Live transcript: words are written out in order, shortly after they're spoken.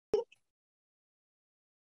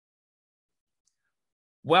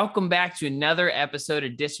Welcome back to another episode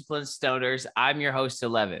of Disciplined Stoners. I'm your host,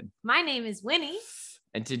 Ellevan. My name is Winnie.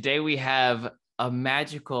 And today we have a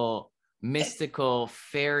magical, mystical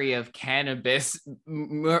fairy of cannabis,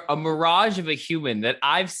 a mirage of a human that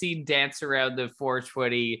I've seen dance around the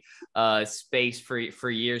 420 space for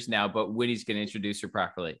years now, but Winnie's going to introduce her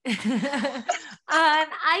properly. An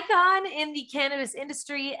icon in the cannabis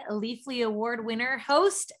industry, Leafly Award winner,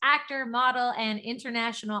 host, actor, model, and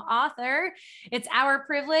international author. It's our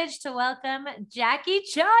privilege to welcome Jacqui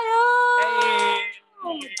Child. Hey.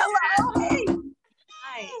 Hello. Hey.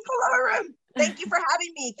 Hi. Hello. Thank you for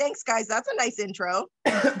having me. Thanks, guys. That's a nice intro.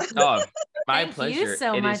 Oh, my pleasure. Thank you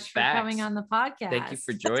so much for facts. coming on the podcast. Thank you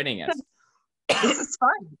for joining us. This is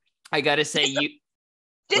fun. I got to say,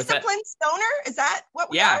 Disciplined stoner? Is that what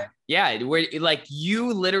we are? Yeah. We're like,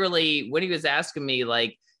 you literally, when he was asking me,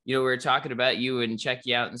 like, we were talking about you and check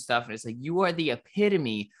you out and stuff. And it's like, you are the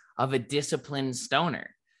epitome of a disciplined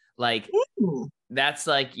stoner. Like, that's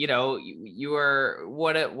like, you are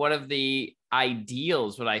one of the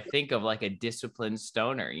ideals when I think of like a disciplined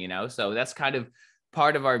stoner, so that's kind of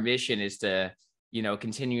part of our mission is to,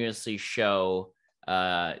 continuously show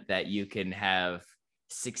that you can have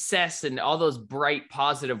success and all those bright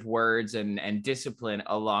positive words and discipline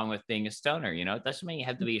along with being a stoner. It doesn't mean you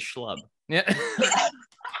have to be a schlub. Yeah.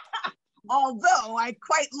 Although I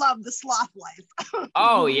quite love the sloth life.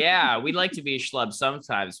 Oh yeah, we like to be a schlub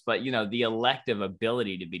sometimes, but the elective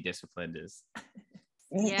ability to be disciplined is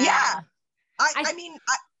yeah. I mean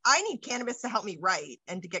I need cannabis to help me write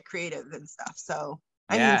and to get creative and stuff. So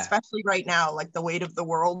I mean, especially right now, like the weight of the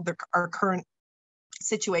world, our current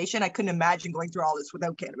situation, I couldn't imagine going through all this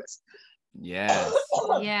without cannabis. Yes.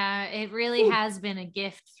 Yeah, it really has been a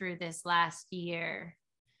gift through this last year.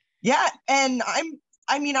 Yeah, and I'm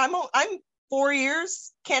 4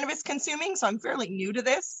 years cannabis consuming, so I'm fairly new to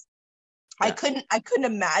this. Yeah. I couldn't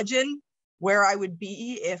imagine where I would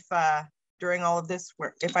be if during all of this,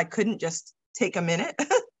 if I couldn't just take a minute.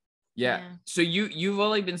 Yeah. So you've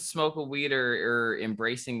only been smoking weed or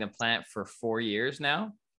embracing the plant for 4 years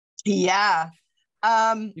now? Yeah.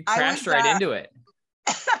 You crashed right into it.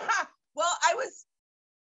 Well, I was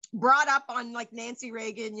brought up on like Nancy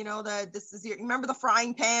Reagan, remember the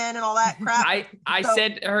frying pan and all that crap. I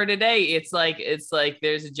said to her today, it's like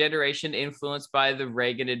there's a generation influenced by the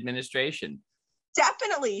Reagan administration.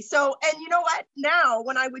 Definitely. So, and you know what? Now,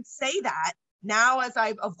 when I would say that, now as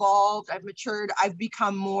I've evolved, I've matured, I've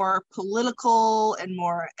become more political and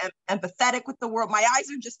more empathetic with the world. My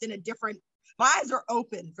eyes are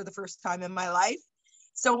open for the first time in my life.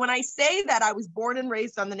 So when I say that I was born and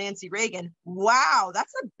raised on the Nancy Reagan, wow,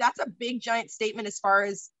 that's a big giant statement as far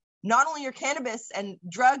as not only your cannabis and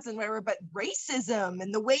drugs and whatever, but racism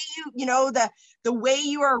and the way the way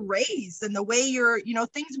you are raised and the way you're,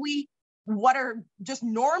 things what are just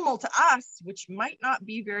normal to us, which might not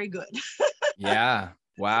be very good. Yeah.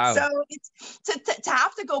 Wow. So it's to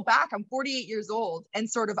have to go back. I'm 48 years old and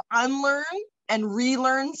sort of unlearn and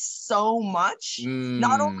relearn so much,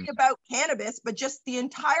 not only about cannabis, but just the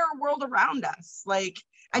entire world around us. Like,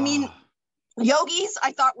 I mean, yogis,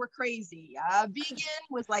 I thought were crazy. Vegan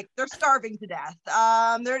was like, they're starving to death.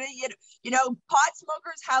 They're, pot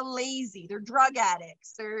smokers, how lazy. They're drug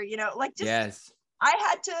addicts. They're, yes. I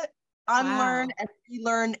had to unlearn and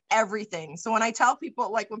relearn everything. So when I tell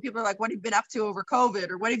people, like when people are like, what have you been up to over COVID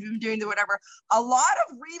or what have you been doing to whatever, a lot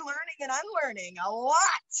of relearning and unlearning, a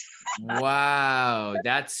lot. Wow,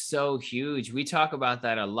 that's so huge. We talk about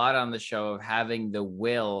that a lot on the show of having the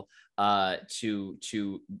will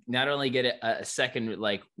to not only get a second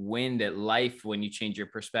like wind at life when you change your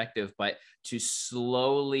perspective, but to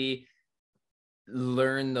slowly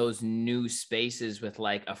learn those new spaces with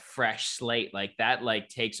like a fresh slate. Like that like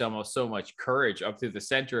takes almost so much courage up through the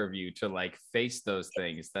center of you to like face those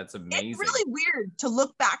things. That's amazing. It's really weird to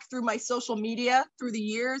look back through my social media through the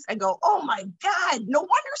years and go, oh my God, no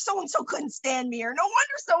wonder so-and-so couldn't stand me, or no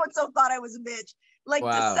wonder so-and-so thought I was a bitch. Like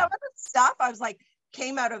some of the stuff I was like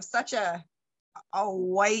came out of such a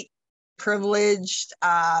white privileged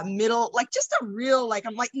middle, like just a real, like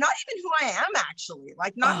I'm like not even who I am actually,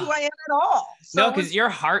 like not who I am at all. So no, because your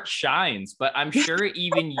heart shines, but I'm sure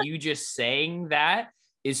even you just saying that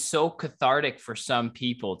is so cathartic for some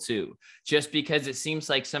people too, just because it seems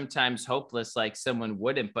like sometimes hopeless, like someone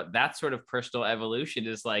wouldn't, but that sort of personal evolution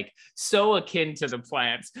is like so akin to the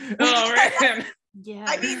plants. Oh, man. Yeah.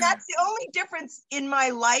 I mean, that's the only difference in my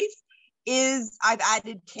life is I've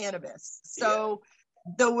added cannabis. So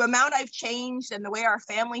the amount I've changed and the way our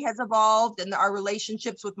family has evolved and our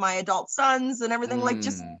relationships with my adult sons and everything, like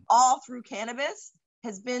just all through cannabis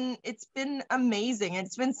it's been amazing. And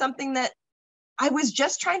it's been something that I was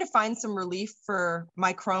just trying to find some relief for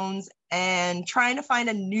my Crohn's and trying to find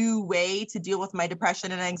a new way to deal with my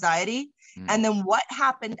depression and anxiety. And then what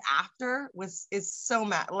happened after is so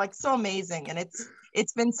so amazing. And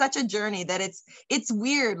it's been such a journey that it's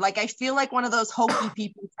weird. Like, I feel like one of those hokey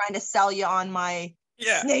people trying to sell you on my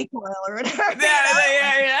snake oil or whatever.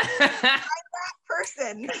 Yeah. I'm that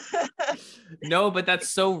person. No, but that's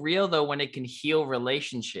so real though, when it can heal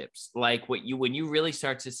relationships. Like when you really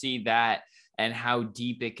start to see that and how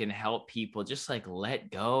deep it can help people just like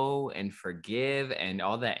let go and forgive, and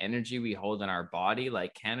all that energy we hold in our body,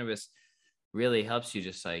 like cannabis really helps you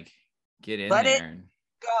just like get in let there it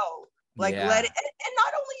go. Like let it, and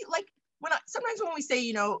not only like sometimes when we say,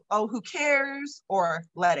 you know, oh, who cares, or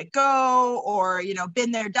let it go, or, you know,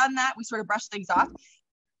 been there, done that, we sort of brush things off.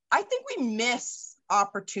 I think we miss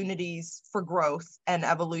opportunities for growth and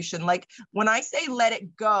evolution. Like when I say let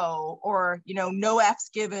it go, or, you know, no F's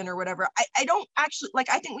given or whatever, I don't actually, like,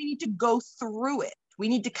 I think we need to go through it. We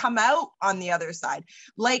need to come out on the other side.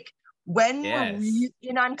 Like when we're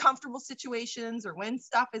in uncomfortable situations, or when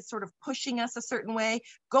stuff is sort of pushing us a certain way,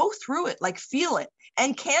 go through it, like feel it.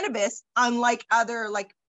 And cannabis, unlike other,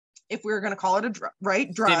 like, if we were going to call it a drug,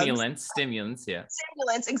 right? Drugs. Stimulants, yeah.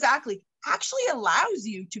 Stimulants, exactly. Actually allows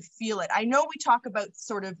you to feel it. I know we talk about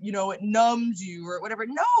sort of, you know, it numbs you or whatever.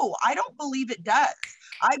 No, I don't believe it does.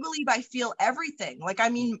 I believe I feel everything. Like, I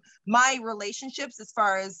mean, my relationships, as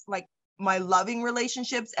far as like my loving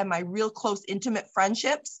relationships and my real close, intimate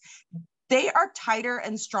friendships, they are tighter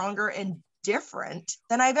and stronger and different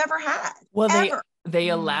than I've ever had. Well, they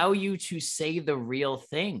allow you to say the real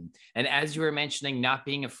thing. And as you were mentioning, not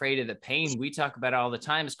being afraid of the pain, we talk about it all the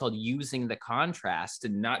time. It's called using the contrast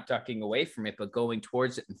and not ducking away from it, but going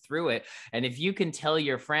towards it and through it. And if you can tell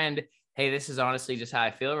your friend, hey, this is honestly just how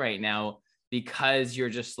I feel right now, because you're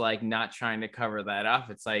just like not trying to cover that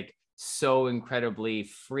up, it's like so incredibly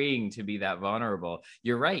freeing to be that vulnerable.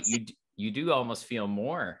 You're right. You do almost feel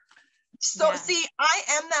more. So see, I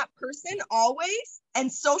am that person always,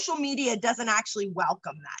 and social media doesn't actually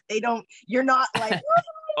welcome that. You're not like,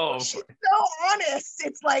 oh, she's so honest.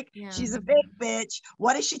 It's like, she's a big bitch.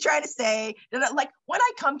 What is she trying to say? Like, when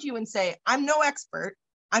I come to you and say, I'm no expert,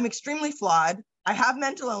 I'm extremely flawed, I have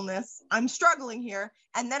mental illness, I'm struggling here,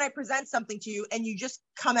 and then I present something to you and you just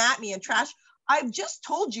come at me and trash, I've just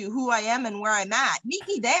told you who I am and where I'm at. Meet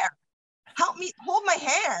me there. Help me, hold my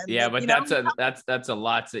hand. Yeah, but that's a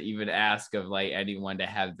lot to even ask of like anyone to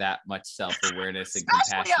have that much self-awareness and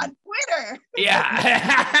compassion. Especially on Twitter.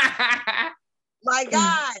 Yeah. My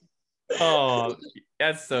God. Oh,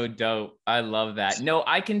 that's so dope. I love that. No,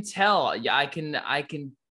 I can tell. Yeah, I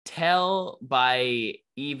can tell by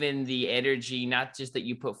even the energy, not just that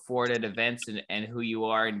you put forward at events and who you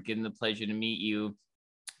are, and getting the pleasure to meet you,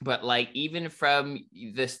 but like even from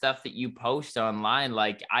the stuff that you post online,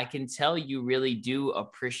 like I can tell you really do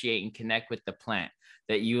appreciate and connect with the plant,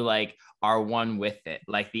 that you like are one with it,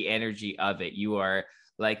 like the energy of it. You are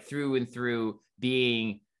like through and through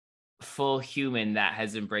being full human that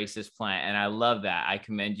has embraced this plant. And I love that. I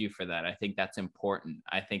commend you for that. I think that's important.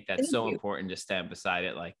 I think that's so important to stand beside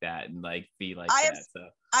it like that and like be like that. So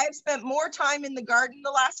I have spent more time in the garden the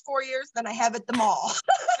last 4 years than I have at the mall.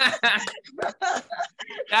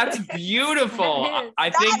 That's beautiful. I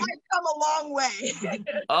think I've come a long way.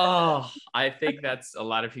 Oh, I think that's a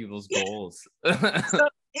lot of people's goals. So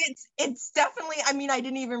it's definitely, I mean, I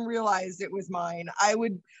didn't even realize it was mine. I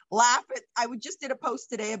would just did a post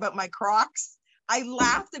today about my Crocs. I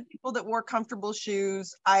laughed at people that wore comfortable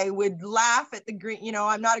shoes. I would laugh at the green, you know,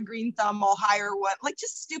 I'm not a green thumb, I'll hire one, like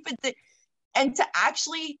just stupid thing. And to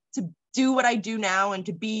actually to do what I do now, and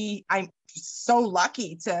to be, I'm so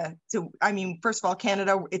lucky to I mean, first of all,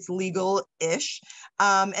 Canada, it's legal-ish,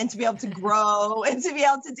 and to be able to grow and to be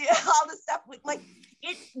able to do all this stuff with, like,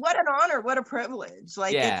 what an honor, what a privilege.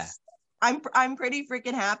 Like, I'm pretty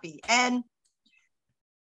freaking happy. And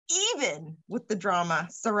even with the drama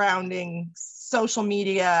surrounding social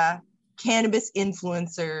media, cannabis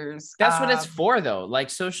influencers, that's what it's for though.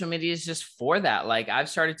 Like social media is just for that. Like I've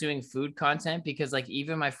started doing food content because like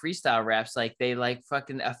even my freestyle raps, like they like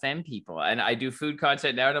fucking offend people, and I do food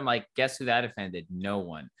content now and I'm like, guess who that offended? No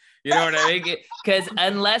one. You know what I mean? Because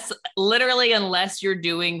unless you're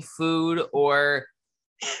doing food or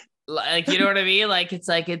like, you know what I mean? Like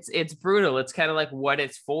it's brutal. It's kind of like what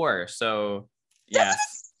it's for. So yes.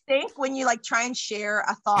 Think when you like try and share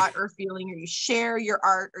a thought or feeling, or you share your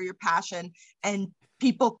art or your passion, and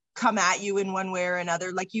people come at you in one way or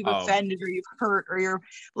another, like you've offended or you've hurt, or you're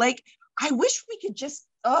like, I wish we could just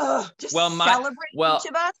celebrate each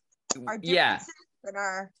of us, our differences,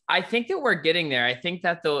 I think that we're getting there. I think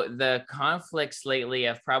that the conflicts lately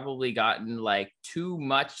have probably gotten like too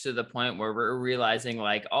much to the point where we're realizing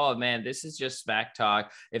like, oh man, this is just smack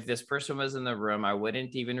talk. If this person was in the room, I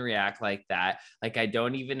wouldn't even react like that. Like, I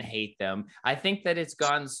don't even hate them. I think that it's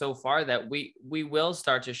gone so far that we will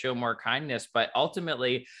start to show more kindness. But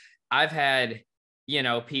ultimately, I've had, you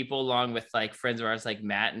know, people along with like friends of ours like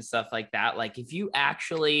Matt and stuff like that. Like, if you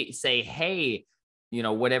actually say, hey, you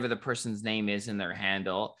know, whatever the person's name is in their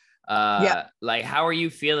handle, like, how are you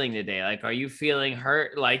feeling today? Like, are you feeling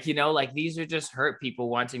hurt? Like, you know, like, these are just hurt people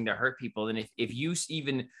wanting to hurt people. And if you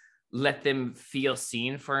even let them feel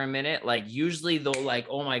seen for a minute, like, usually they'll like,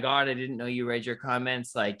 oh my God, I didn't know you read your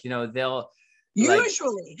comments. Like, you know, they'll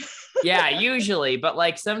usually, yeah, usually, but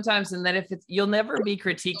like sometimes, and then if it's, you'll never be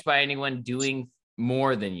critiqued by anyone doing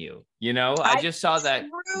more than you know. I just saw that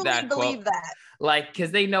believe quote, that, like,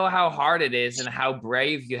 because they know how hard it is and how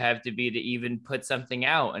brave you have to be to even put something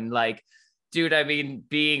out. And like, dude, I mean,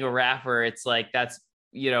 being a rapper, it's like, that's,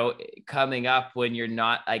 you know, coming up when you're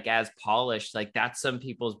not like as polished, like that's some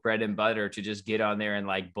people's bread and butter, to just get on there and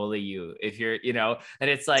like bully you if you're, you know. And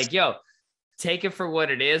it's like, yo, take it for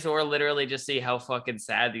what it is, or literally just see how fucking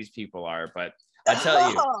sad these people are. But I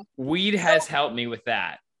tell you, weed has helped me with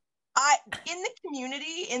that. In the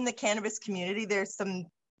community, in the cannabis community, there's some,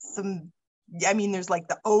 I mean, there's like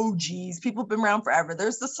the OGs, people have been around forever.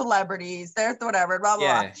 There's the celebrities, there's the whatever, blah,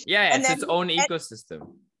 blah, blah. Yeah, it's its own ecosystem.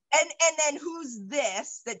 And then who's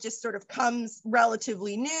this that just sort of comes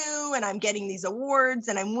relatively new, and I'm getting these awards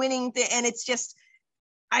and I'm winning, and it's just,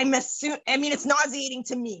 I mean, it's nauseating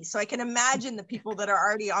to me. So I can imagine the people that are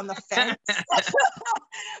already on the fence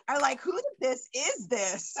are like, who is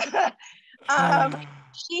this?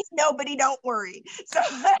 She's nobody, don't worry. So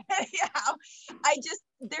yeah,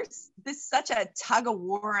 there's this such a tug of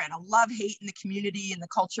war and a love-hate in the community and the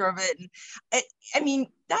culture of it. And I mean,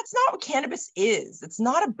 that's not what cannabis is. It's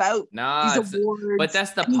not about these awards. But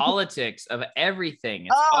that's the politics of everything.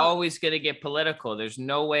 It's always going to get political. There's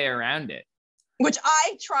no way around it. Which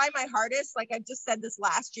I try my hardest. Like I just said this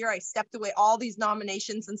last year, I stepped away all these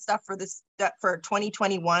nominations and stuff for for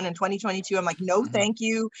 2021 and 2022. I'm like, no, thank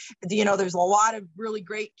you. You know, there's a lot of really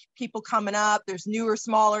great people coming up. There's newer,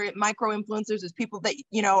 smaller micro influencers. There's people that,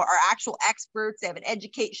 you know, are actual experts. They have an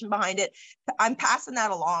education behind it. I'm passing that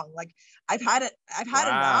along. Like I've had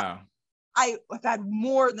enough. I've had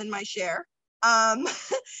more than my share.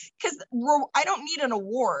 Because I don't need an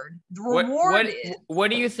award. The reward is,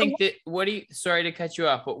 what do you think that, sorry to cut you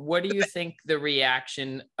off, but what do you think the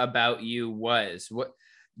reaction about you was?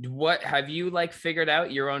 What have you like figured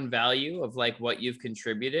out your own value of like what you've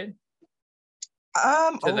contributed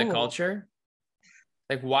to the culture?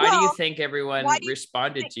 Like, why do you think everyone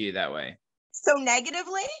responded to you that way? So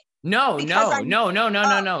negatively? No,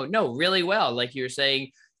 really well. Like you were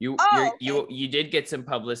saying, you did get some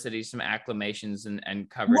publicity, some acclamations and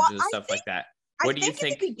coverage and stuff like that. What do you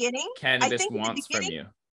think cannabis wants from you?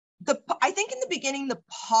 I think in the beginning, the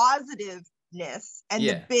positiveness and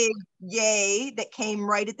the big yay that came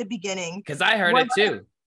right at the beginning. Because I heard it too.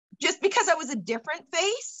 Just because I was a different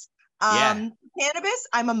face. Cannabis,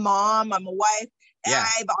 I'm a mom, I'm a wife. Yeah.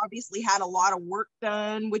 I've obviously had a lot of work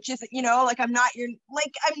done, which isn't, you know, like I'm not your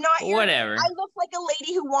whatever. I look like a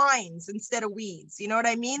lady who whines instead of weeds. You know what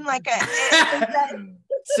I mean? Like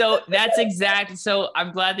so that's exact. So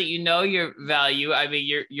I'm glad that you know your value. I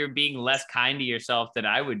mean, you're being less kind to yourself than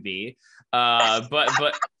I would be.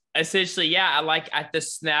 But essentially, yeah, like at the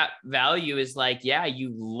snap value is like, yeah,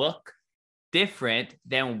 you look different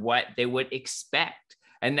than what they would expect.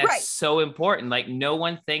 And that's so important. Like no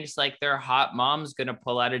one thinks like their hot mom's going to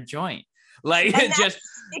pull out a joint. Like just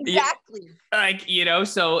exactly like, you know,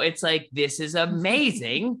 so it's like, this is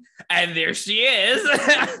amazing. And there she is.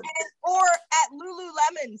 Or at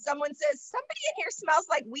Lululemon, someone says, somebody in here smells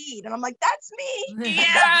like weed. And I'm like, that's me.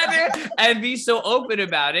 Yeah. And be so open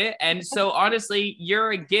about it. And so honestly, you're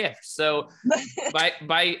a gift. So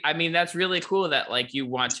I mean, that's really cool that like you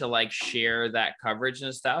want to like share that coverage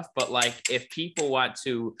and stuff. But like, if people want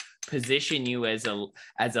to position you as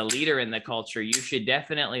a leader in the culture, you should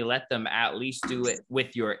definitely let them at least do it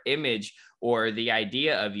with your image or the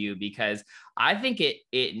idea of you, because I think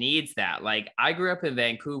it needs that. Like I grew up in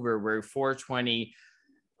Vancouver where 420,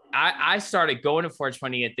 I started going to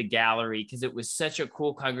 420 at the gallery because it was such a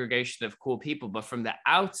cool congregation of cool people. But from the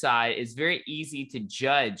outside, it's very easy to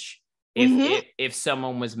judge if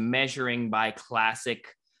someone was measuring by classic,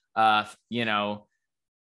 you know,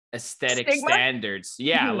 aesthetic standards.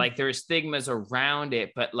 Yeah, like there's stigmas around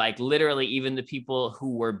it, but like literally even the people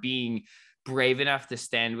who were being brave enough to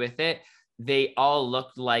stand with it, they all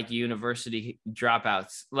looked like university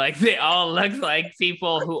dropouts. Like they all looked like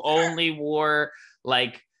people who only wore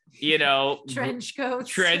like, you know, trench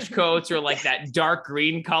coats or like that dark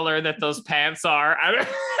green color that those pants are.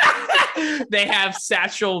 They have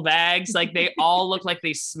satchel bags. Like they all look like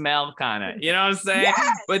they smell kind of, you know what I'm saying?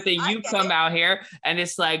 Yes, but then you come out here and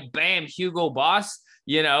it's like, bam, Hugo Boss,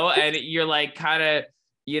 you know, and you're like kind of,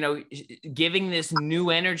 you know, giving this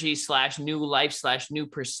new energy / new life / new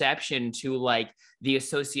perception to like the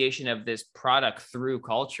association of this product through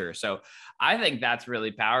culture. So I think that's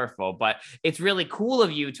really powerful, but it's really cool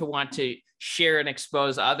of you to want to share and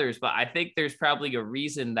expose others. But I think there's probably a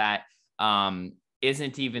reason that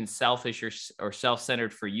isn't even selfish or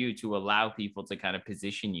self-centered for you to allow people to kind of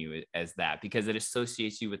position you as that, because it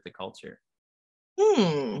associates you with the culture.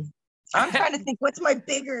 I'm trying to think, what's my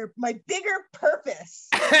bigger purpose?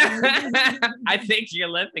 I think you're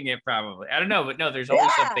living it probably. I don't know, but no, there's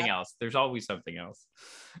always something else. There's always something else.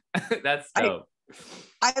 That's dope.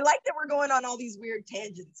 I like that we're going on all these weird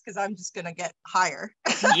tangents because I'm just gonna get higher.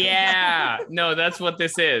 Yeah, no, that's what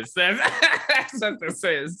this is. That's what this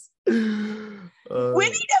is. Winnie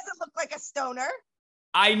doesn't look like a stoner.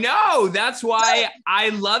 I know. That's why I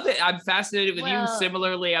love it. I'm fascinated with you.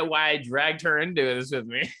 Similarly, why I dragged her into this with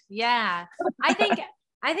me. Yeah, I think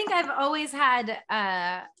I've always had.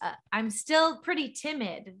 I'm still pretty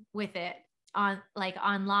timid with it on like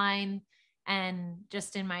online and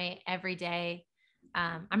just in my everyday.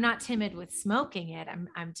 I'm not timid with smoking it.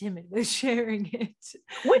 I'm timid with sharing it,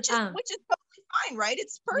 which is totally fine, right?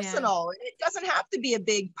 It's personal. Yeah. It doesn't have to be a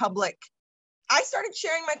big public. I started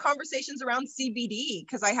sharing my conversations around CBD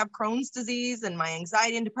because I have Crohn's disease and my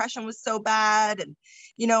anxiety and depression was so bad. And,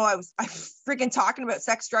 you know, I freaking talking about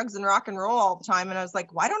sex, drugs, and rock and roll all the time. And I was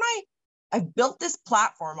like, why don't I've built this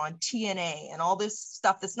platform on TNA and all this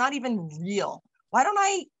stuff that's not even real. Why don't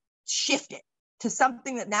I shift it to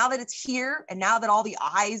something that now that it's here and now that all the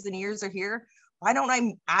eyes and ears are here, why don't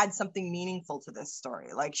I add something meaningful to this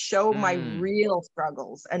story? Like show my real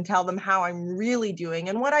struggles and tell them how I'm really doing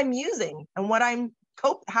and what I'm using and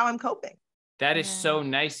how I'm coping. That is so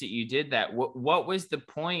nice that you did that. What was the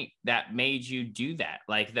point that made you do that?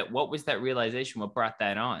 Like that, what was that realization? What brought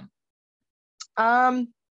that on?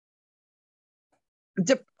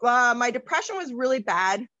 My depression was really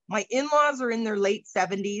bad. My in-laws are in their late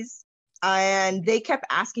 70s. And they kept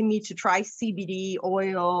asking me to try CBD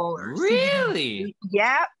oil. Really? CBD.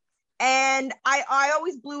 Yeah. And I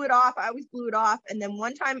always blew it off. And then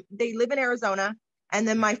one time they live in Arizona. And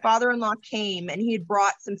then my father-in-law came and he had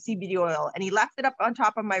brought some CBD oil and he left it up on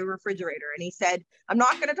top of my refrigerator. And he said, I'm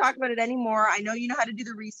not going to talk about it anymore. I know you know how to do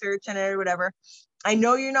the research and whatever. I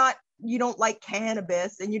know you don't like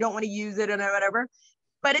cannabis and you don't want to use it and whatever,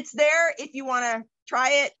 but it's there if you want to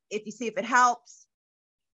try it, if you see if it helps.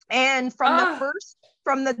 And from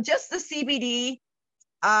just the CBD,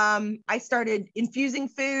 I started infusing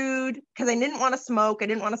food because I didn't want to smoke.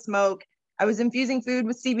 I was infusing food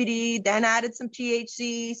with CBD, then added some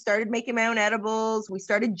THC, started making my own edibles. We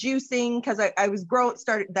started juicing because I was growing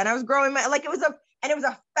my, like it was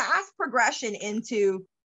a fast progression into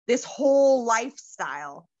this whole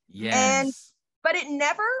lifestyle. Yes. But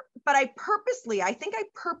I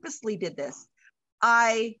purposely did this.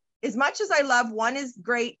 As much as I love 1 is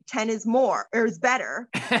great, 10 is more or is better,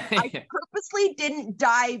 I purposely didn't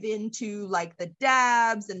dive into like the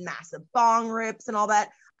dabs and massive bong rips and all that.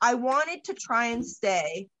 I wanted to try and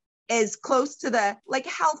stay as close to the like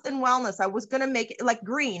health and wellness. I was going to make it like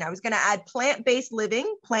green. I was going to add plant-based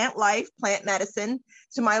living, plant life, plant medicine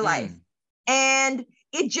to my life. And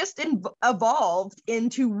it just evolved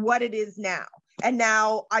into what it is now. And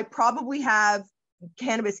now I probably have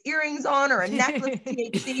cannabis earrings on or a necklace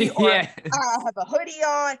THC or I have a hoodie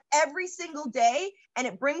on every single day, and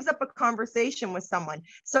it brings up a conversation with someone.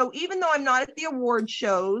 So even though I'm not at the award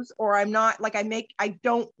shows or I'm not like I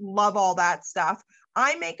don't love all that stuff,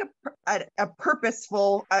 I make a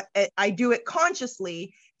purposeful I do it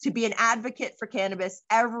consciously to be an advocate for cannabis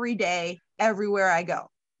every day everywhere I go.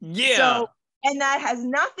 So, and that has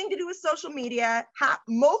nothing to do with social media.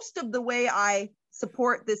 Most of the way I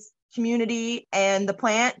support this community and the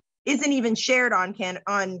plant isn't even shared on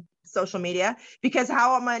social media, because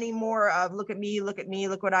how am I any more of look at me, look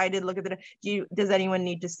what I did, does anyone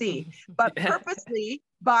need to see? But purposely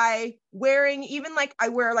by wearing, even like I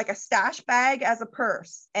wear like a stash bag as a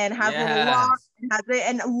purse and has little locks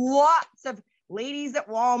and lots of ladies at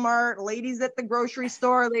Walmart, ladies at the grocery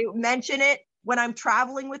store, they mention it when I'm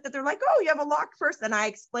traveling with it. They're like, oh, you have a locked purse. And I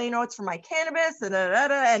explain, oh, it's for my cannabis and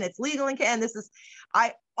it's legal and this is,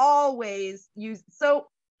 I always use. So,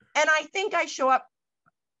 and I think I show up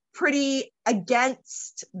pretty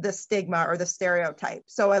against the stigma or the stereotype.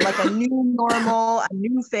 So I like a new normal, a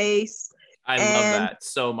new face. I love that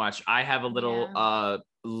so much. I have a little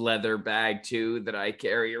leather bag too that I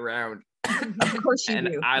carry around. Of course you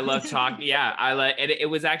do. I love talking. Yeah, I like it. It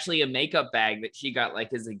was actually a makeup bag that she got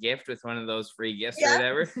like as a gift with one of those free gifts or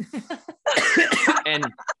whatever. And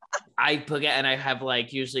I put it, and I have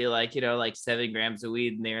like usually like, you know, like 7 grams of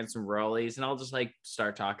weed in there and some rollies, and I'll just like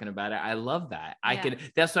start talking about it. I love that.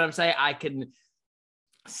 That's what I'm saying. I can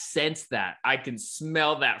sense that. I can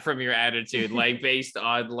smell that from your attitude, like based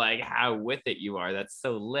on like how with it you are. That's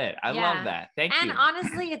so lit. I love that. Thank you. And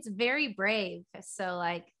honestly, it's very brave. So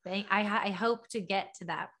like, I hope to get to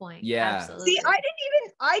that point. Yeah. Absolutely. See,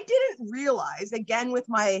 I didn't realize, again, with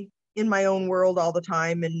in my own world all the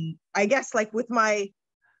time. And I guess like with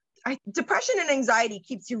depression and anxiety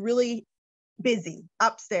keeps you really busy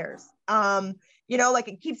upstairs. You know, like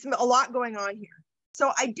it keeps a lot going on here. So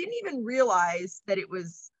I didn't even realize that it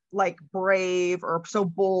was like brave or so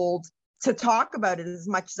bold to talk about it as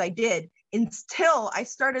much as I did until I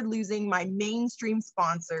started losing my mainstream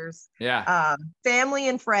sponsors, family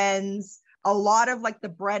and friends, a lot of like the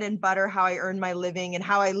bread and butter, how I earned my living and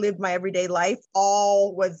how I lived my everyday life,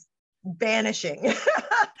 all was vanishing.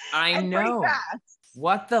 I know.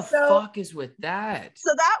 What the fuck is with that?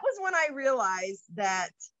 So that was when I realized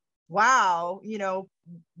that, wow, you know,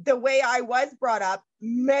 the way I was brought up,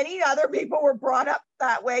 many other people were brought up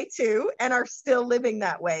that way too, and are still living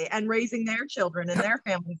that way and raising their children and their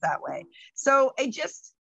families that way. So and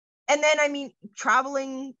then, I mean,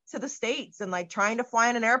 traveling to the States and like trying to fly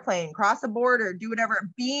in an airplane, cross a border, do whatever,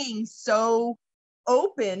 being so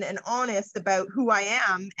open and honest about who I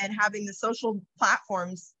am and having the social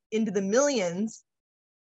platforms into the millions,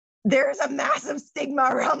 there's a massive stigma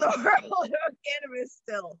around the world of cannabis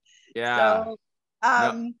still. Yeah. So,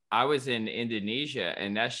 I was in Indonesia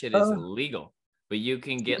and that shit is illegal, but you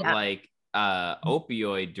can get like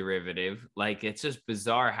opioid derivative. Like it's just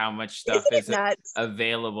bizarre how much stuff is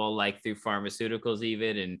available like through pharmaceuticals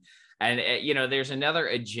even. And you know, there's another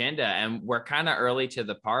agenda, and we're kind of early to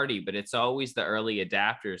the party, but it's always the early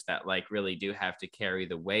adapters that like really do have to carry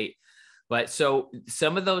the weight. But so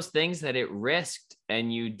some of those things that it risked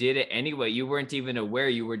and you did it anyway, you weren't even aware,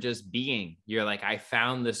 you were just being. You're like, I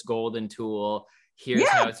found this golden tool. Here's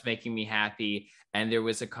how it's making me happy. And there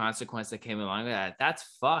was a consequence that came along with that. That's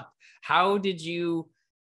fucked. How did you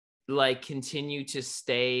like continue to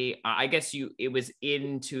stay? I guess it was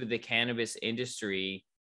into the cannabis industry.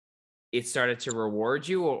 It started to reward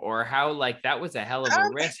you, or how, like, that was a hell of a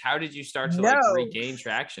risk. How did you start to like regain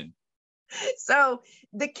traction? So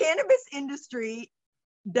the cannabis industry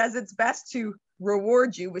does its best to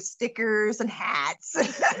reward you with stickers and hats.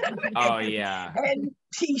 Oh yeah. And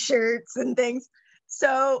t-shirts and things.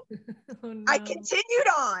 So I continued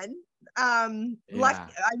on. Like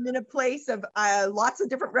I'm in a place of lots of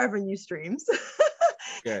different revenue streams.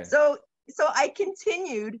 Okay. So I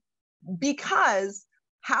continued because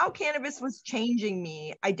how cannabis was changing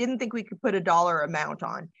me, I didn't think we could put a dollar amount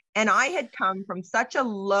on. And I had come from such a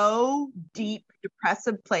low, deep,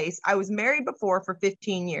 depressive place. I was married before for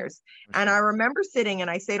 15 years. And I remember sitting, and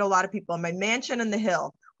I say to a lot of people, in my mansion in the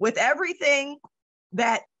hill with everything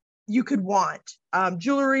that you could want,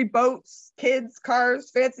 jewelry, boats, kids,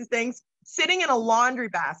 cars, fancy things, sitting in a laundry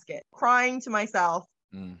basket, crying to myself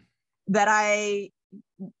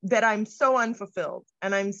that I'm so unfulfilled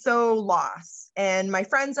and I'm so lost, and my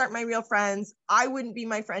friends aren't my real friends. I wouldn't be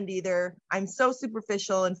my friend either. I'm so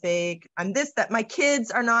superficial and fake. I'm this, that. My kids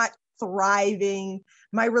are not thriving.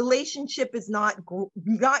 My relationship is not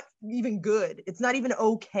even good. It's not even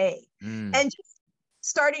okay. And just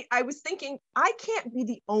starting, I was thinking, I can't be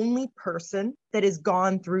the only person that has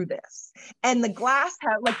gone through this. And the glass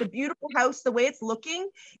house, like the beautiful house, the way it's looking,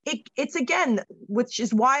 it's again, which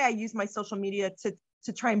is why I use my social media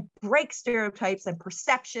to try and break stereotypes and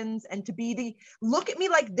perceptions, and to be look at me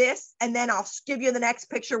like this, and then I'll give you the next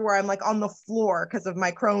picture where I'm like on the floor because of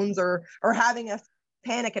my Crohn's or having a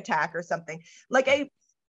panic attack or something. Like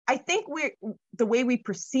I think the way we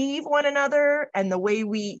perceive one another and the way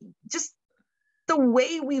we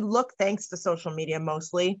look, thanks to social media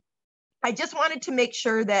mostly. I just wanted to make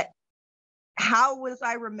sure that how was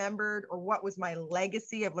I remembered, or what was my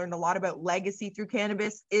legacy? I've learned a lot about legacy through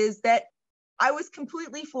cannabis, is that I was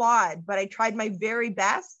completely flawed, but I tried my very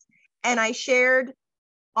best, and I shared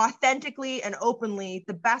authentically and openly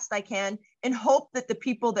the best I can, and hope that the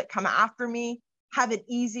people that come after me have it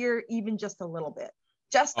easier, even just a little bit,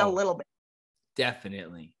 a little bit.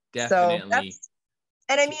 Definitely. So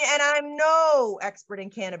And I mean, and I'm no expert in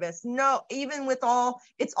cannabis. No, even with all,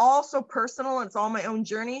 it's all so personal and it's all my own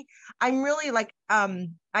journey. I'm really like,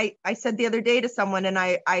 I said the other day to someone, and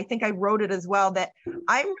I think I wrote it as well, that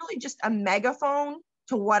I'm really just a megaphone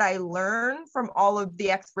to what I learn from all of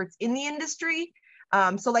the experts in the industry.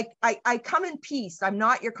 So like I come in peace. I'm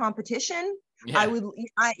not your competition. Yeah.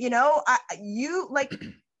 You like,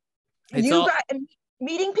 It's you all- got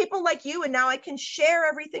meeting people like you, and now I can share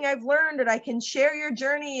everything I've learned, and I can share your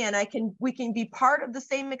journey, and we can be part of the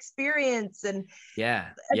same experience. And yeah.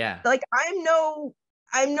 like I'm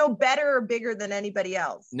no better or bigger than anybody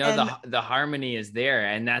else. No, and the harmony is there,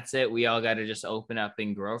 and that's it. We all got to just open up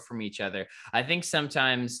and grow from each other. I think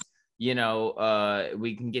sometimes, we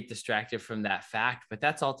can get distracted from that fact, but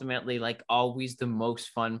that's ultimately like always the most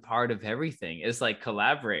fun part of everything is like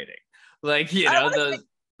collaborating, like,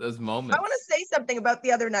 those moments. I want to say something about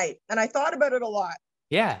the other night, and I thought about it a lot.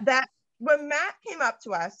 Yeah. That when Matt came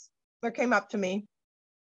up to me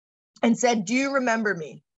and said, "Do you remember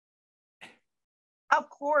me?" Of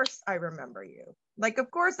course I remember you. Like, of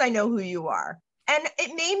course I know who you are. And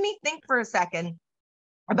it made me think for a second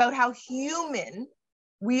about how human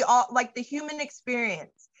we all, like the human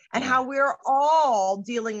experience, and how we're all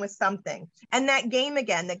dealing with something. And that game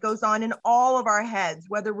again that goes on in all of our heads,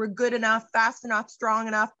 whether we're good enough, fast enough, strong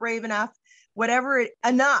enough, brave enough, whatever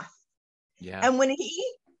enough. Yeah. And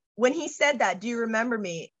when he said that, "Do you remember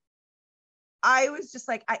me?" I was just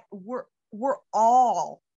like, we're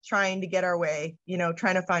all trying to get our way,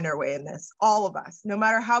 trying to find our way in this, all of us, no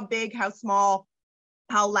matter how big, how small,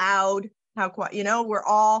 how loud, how quiet, we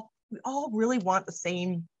all really want the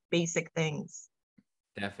same basic things.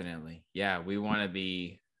 Definitely. Yeah.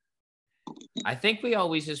 I think we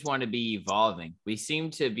always just want to be evolving. We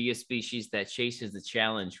seem to be a species that chases the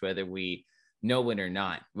challenge, whether we know it or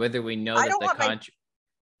not, whether we know I that don't the want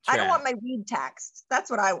I don't want my weed taxed. That's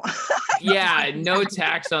what I want. Yeah, no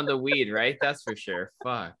tax on the weed, right? That's for sure.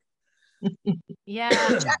 Fuck. Yeah.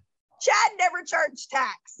 Chad never charged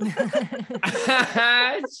tax.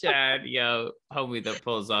 Chad, homie that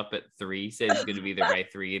pulls up at 3 says he's gonna be there by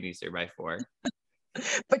 3 and he's there by 4.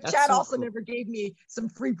 But That's Chad so also cool. never gave me some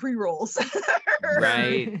free pre-rolls.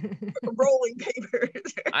 Right. Rolling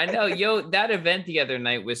papers. I know. That event the other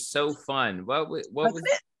night was so fun. What was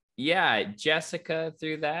it? Yeah, Jessica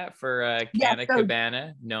threw that for Canna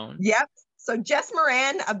Cabana, known. Yep. So Jess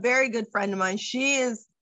Moran, a very good friend of mine, she's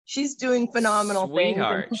doing phenomenal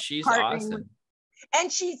Sweetheart. things. She's awesome.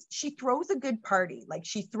 And she throws a good party. Like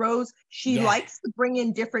she Yeah. likes to bring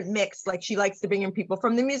in different mix. Like she likes to bring in people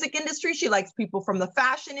from the music industry. She likes people from the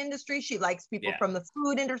fashion industry. She likes people from the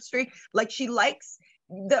food industry. Like she likes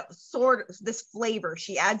this flavor.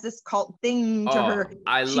 She adds this cult thing to her.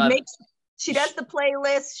 She does the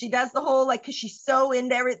playlist. She does the whole, like, because she's so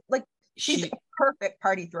into everything. Like, she's a perfect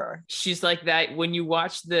party thrower. She's like that when you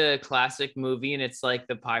watch the classic movie and it's like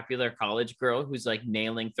the popular college girl who's like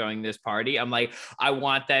throwing this party. I'm like, I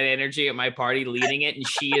want that energy at my party leading it. And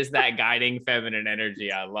she is that guiding feminine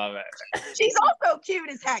energy. I love it. She's also cute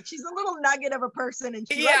as heck. She's a little nugget of a person, and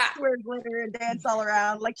she likes to wear glitter and dance all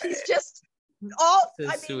around. Like, she's just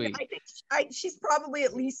sweet. I think she's probably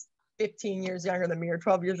at least 15 years younger than me, or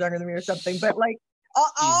 12 years younger than me, or something. But like,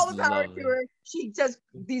 all the power to her. She does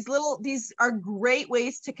these are great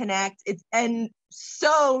ways to connect. It's and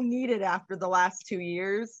so needed after the last 2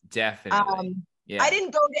 years. Definitely. I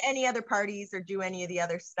didn't go to any other parties or do any of the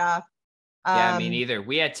other stuff. Yeah, me neither.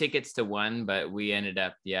 We had tickets to one, but we ended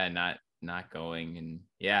up not going. And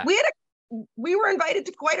we were invited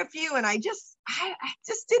to quite a few, and I just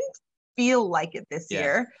didn't feel like it this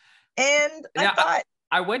year. And I thought,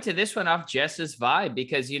 I went to this one off Jess's vibe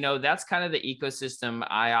because, that's kind of the ecosystem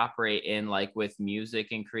I operate in, like with music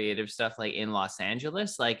and creative stuff, like in Los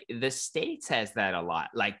Angeles. Like the States has that a lot,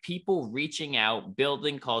 like people reaching out,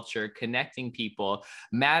 building culture, connecting people.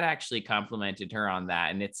 Matt actually complimented her on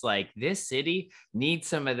that. And it's like, this city needs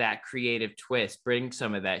some of that creative twist, bring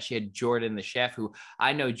some of that. She had Jordan, the chef, who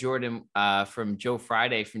I know Jordan from Joe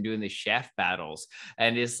Friday from doing the chef battles.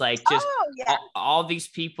 And it's like just all these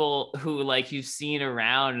people who like you've seen around,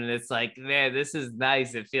 and it's like, man, this is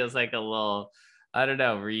nice. It feels like a little, I don't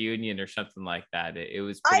know, reunion or something like that. It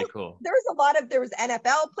was pretty cool. There was there was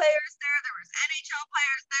NFL players there was NHL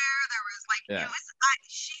players there was like, it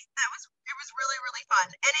was really, really fun.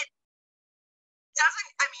 And it doesn't,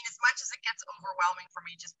 I mean, as much as it gets overwhelming for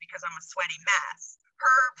me just because I'm a sweaty mess,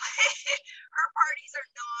 her parties are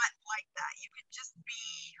not like that. You can just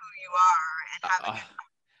be who you are and have a good time.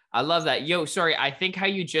 I love that. Yo, sorry. I think how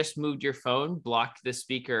you just moved your phone blocked the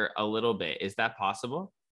speaker a little bit. Is that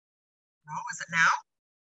possible? No, is it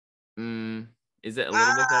now? Is it a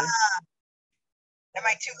little bit better? Am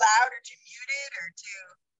I too loud or too muted or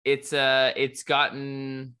too? It's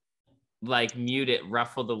gotten like muted,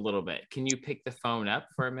 ruffled a little bit. Can you pick the phone up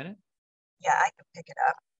for a minute? Yeah, I can pick it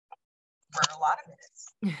up for a lot of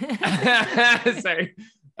minutes. Sorry,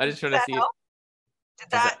 I just trying to see. Help? Did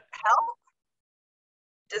that help?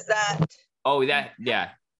 Does that? Oh, yeah.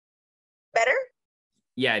 Better?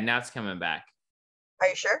 Yeah, now it's coming back. Are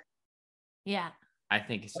you sure? Yeah. I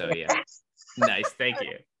think so, yeah. Nice, thank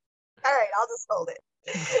you. All right, I'll just hold it.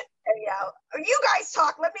 There you go. You guys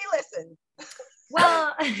talk, let me listen.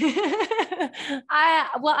 Well,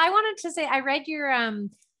 I wanted to say I read your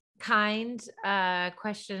kind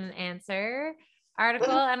question and answer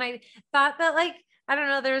article, and I thought that, like, I don't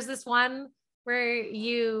know, there was this one where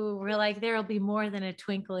you were like, there'll be more than a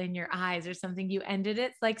twinkle in your eyes or something. You ended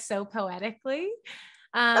it like so poetically.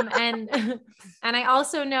 And I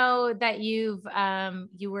also know that you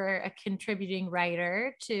were a contributing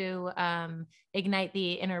writer to Ignite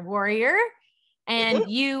the Inner Warrior, and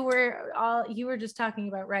you were just talking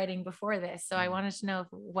about writing before this. So I wanted to know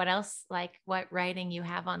what else, like what writing you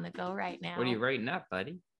have on the go right now. What are you writing up,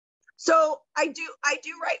 buddy? So I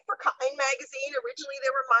do write for Kind magazine. Originally they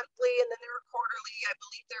were monthly, and then they were quarterly. I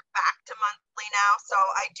believe they're back to monthly now. So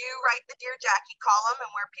I do write the Dear Jacqui column, and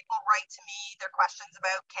where people write to me their questions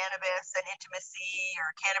about cannabis and intimacy or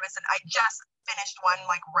cannabis. And I just finished one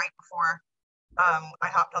like right before I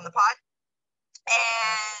hopped on the pod.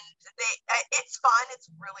 And it's fun. It's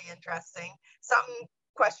really interesting. Some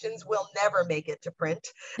questions will never make it to print.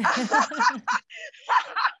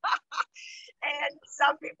 And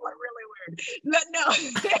some people are really weird. But no,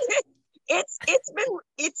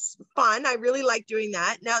 it's fun. I really like doing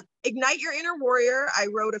that. Now, Ignite Your Inner Warrior, I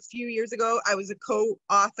wrote a few years ago. I was a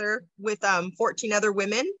co-author with 14 other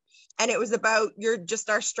women. And it was about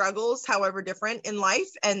our struggles, however different in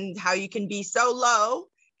life, and how you can be so low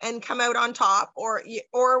and come out on top, or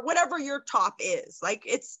whatever your top is. Like,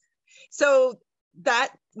 so that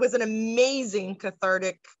was an amazing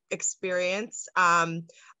cathartic experience.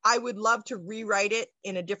 I would love to rewrite it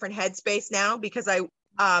in a different headspace now, because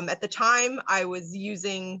at the time I was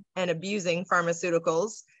using and abusing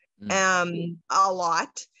pharmaceuticals a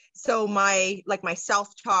lot. So my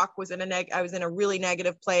self-talk was I was in a really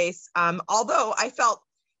negative place. Although I felt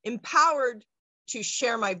empowered to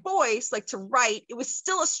share my voice, like to write, it was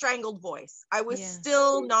still a strangled voice. I was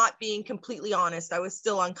still not being completely honest. I was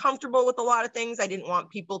still uncomfortable with a lot of things. I didn't want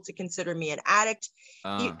people to consider me an addict.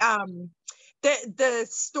 The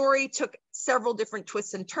story took several different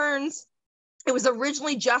twists and turns. It was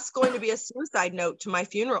originally just going to be a suicide note to my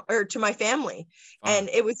funeral, or to my family. And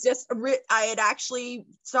it was just, I had actually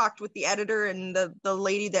talked with the editor and the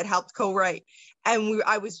lady that helped co-write. And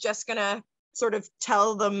I was just going to sort of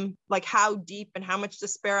tell them like how deep and how much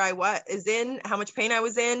despair I was in, how much pain I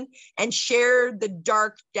was in, and share the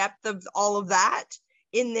dark depth of all of that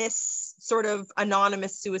in this sort of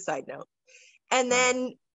anonymous suicide note. And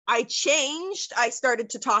then I changed. I started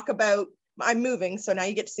to talk about, I'm moving, so now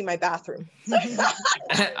you get to see my bathroom.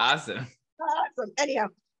 Awesome. Anyhow,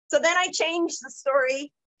 so then I changed the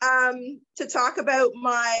story to talk about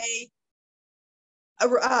my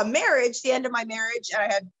marriage, the end of my marriage.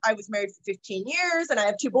 I was married for 15 years, and I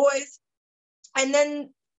have 2 boys. And then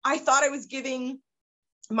I thought I was giving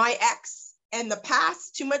my ex and the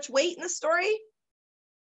past too much weight in the story.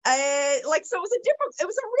 So it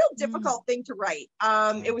was a real difficult thing to write.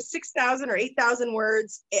 It was 6,000 or 8,000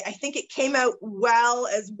 words. I think it came out well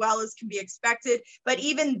as can be expected. But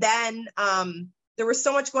even then, there was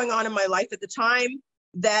so much going on in my life at the time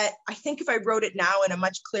that I think if I wrote it now in a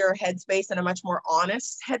much clearer headspace and a much more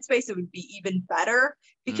honest headspace, it would be even better,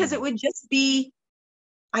 because it would just be,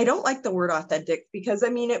 I don't like the word authentic, because I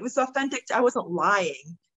mean, it was authentic. I wasn't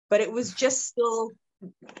lying, but it was just still,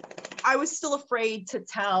 I was still afraid to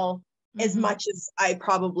tell as much as I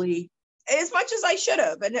should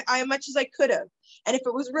have, and as much as I could have. And if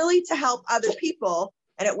it was really to help other people,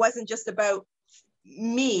 and it wasn't just about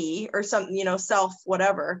me or something, self,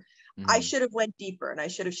 whatever, I should have went deeper, and I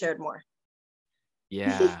should have shared more.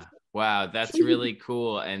 Yeah. Wow. That's really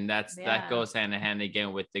cool. And that goes hand in hand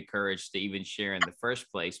again with the courage to even share in the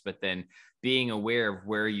first place, but then being aware of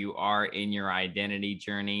where you are in your identity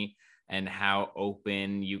journey and how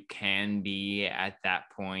open you can be at that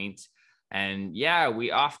point. And yeah, we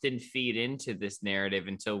often feed into this narrative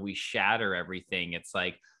until we shatter everything. It's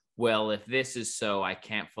like, well, if this is so, I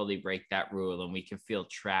can't fully break that rule, and we can feel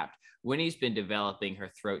trapped. Winnie's been developing her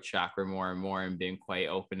throat chakra more and more and been quite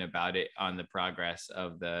open about it on the progress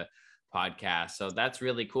of the podcast. So that's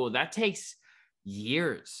really cool. That takes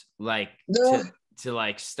years, to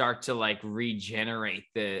like start to like regenerate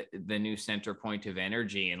the new center point of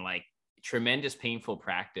energy, and like tremendous painful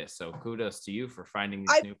practice. So kudos to you for finding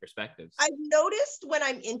these new perspectives. I've noticed when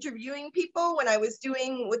I'm interviewing people, when I was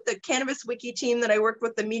doing with the Cannabis Wiki team that I worked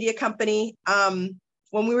with, the media company,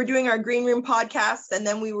 when we were doing our Green Room podcast, and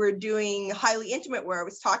then we were doing Highly Intimate, where I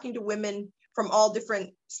was talking to women from all different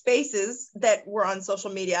spaces that were on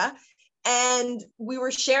social media. And we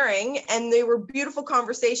were sharing, and they were beautiful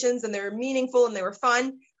conversations, and they were meaningful, and they were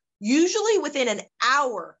fun. Usually within an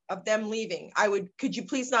hour of them leaving, could you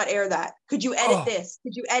please not air that? Could you edit this?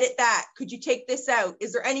 Could you edit that? Could you take this out?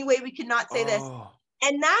 Is there any way we could not say this?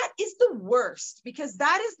 And that is the worst, because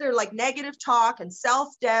that is their like negative talk and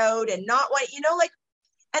self-doubt and not what, like,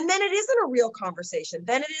 and then it isn't a real conversation.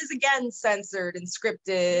 Then it is again censored and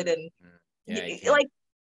scripted and like,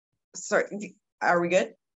 sorry, are we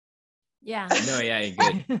good? Yeah. No, yeah,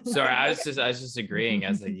 you're good. Sorry, I was just agreeing. I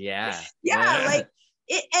was like, yeah. Like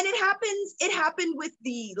it happened with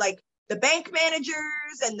the bank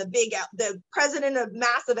managers and the president of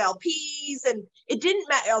massive LPs, and it didn't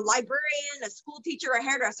matter, a librarian, a school teacher, a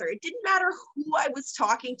hairdresser. It didn't matter who I was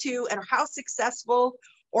talking to and how successful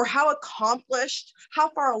or how accomplished, how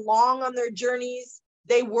far along on their journeys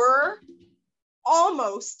they were.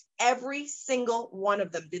 Almost every single one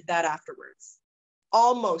of them did that afterwards.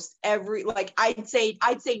 Almost every, like I'd say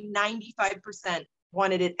 95%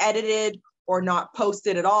 wanted it edited or not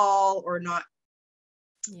posted at all or not.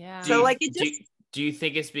 Yeah. So like it just. Do you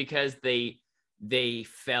think it's because they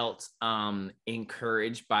felt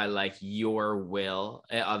encouraged by like your will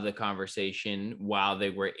of the conversation while they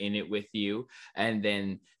were in it with you, and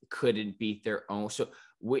then couldn't beat their own? So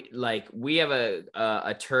we have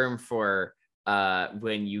a term for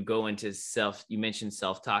when you go into you mentioned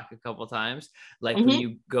self-talk a couple times, like when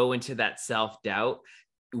you go into that self-doubt,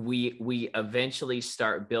 we eventually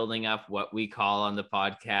start building up what we call on the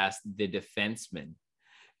podcast the defenseman.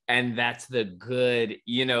 And that's the good,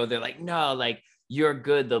 they're like, no, like you're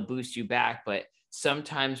good, they'll boost you back. But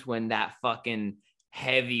sometimes when that fucking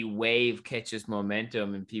heavy wave catches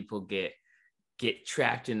momentum and people get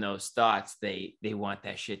trapped in those thoughts, they want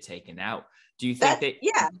that shit taken out. Do you think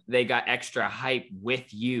they got extra hype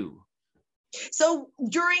with you? So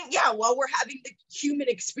while we're having the human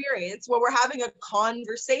experience, while we're having a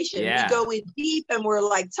conversation, we go in deep and we're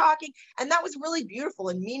like talking, and that was really beautiful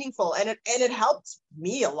and meaningful, and it helped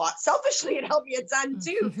me a lot. Selfishly, it helped me a ton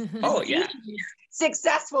too. Oh yeah,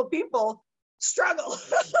 successful people struggle.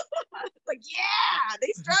 Like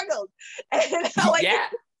they struggled, and like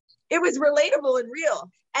it was relatable and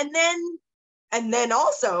real. And then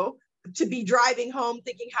also, to be driving home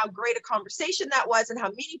thinking how great a conversation that was and how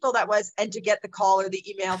meaningful that was, and to get the call or the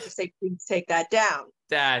email to say, please take that down.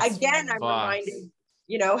 I'm reminded,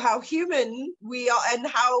 how human we are and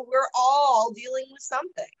how we're all dealing with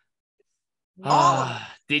something.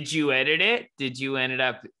 Did you edit it? Did you end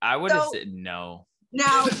up? I would have said no.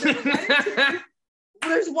 Now,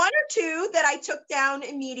 there's one or two that I took down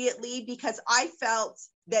immediately because I felt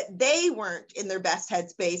that they weren't in their best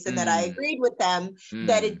headspace, and that I agreed with them,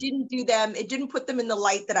 that it didn't put them in the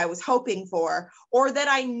light that I was hoping for, or that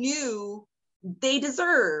I knew they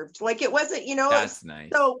deserved. Like it wasn't, That's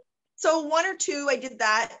nice. So one or two, I did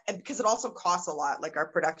that because it also costs a lot, like our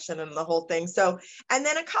production and the whole thing. So, and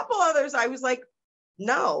then a couple others, I was like,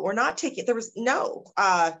 no, we're not taking,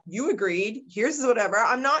 you agreed, here's whatever,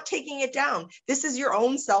 I'm not taking it down. This is your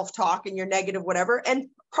own self-talk and your negative whatever, and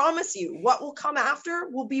promise you what will come after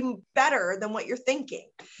will be better than what you're thinking.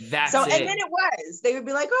 And then they would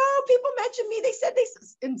be like, oh, people mentioned me, they said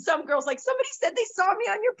and some girls, like, somebody said they saw me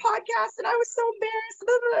on your podcast and I was so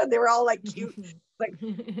embarrassed. They were all like cute, like,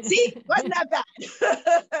 see, wasn't that bad?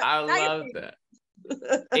 I love that.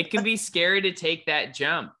 It can be scary to take that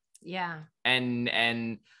jump. Yeah.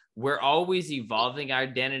 And we're always evolving our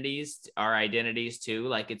identities too.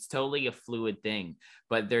 Like it's totally a fluid thing,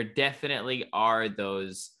 but there definitely are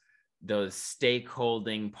those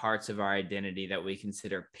stakeholding parts of our identity that we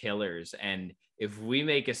consider pillars. And if we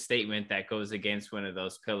make a statement that goes against one of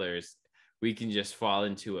those pillars, we can just fall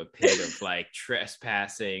into a pit of like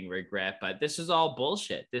trespassing, regret. But this is all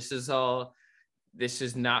bullshit. This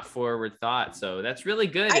is not forward thought. So that's really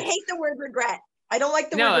good. I hate the word regret. I don't like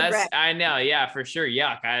the word regret. I know. Yeah, for sure.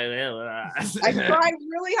 Yuck. I try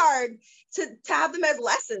really hard to have them as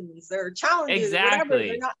lessons or challenges. Exactly. Whatever.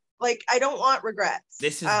 They're not, like, I don't want regrets.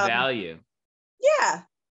 This is value. Yeah.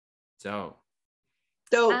 So.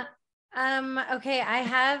 Okay. I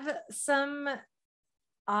have some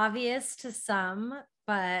obvious to some,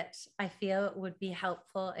 but I feel it would be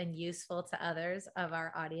helpful and useful to others of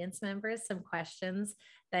our audience members, some questions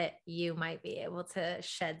that you might be able to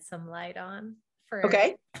shed some light on.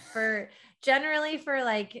 For generally for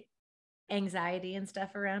like anxiety and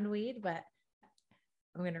stuff around weed, but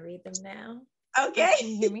I'm going to read them now. Okay. Can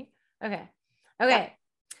you hear me? Okay. Okay.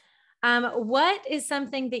 What is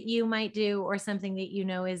something that you might do or something that you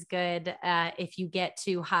know is good if you get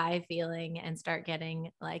too high feeling and start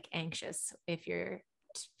getting like anxious if you're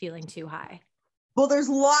feeling too high? Well, there's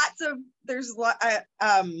lots of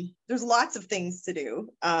things to do.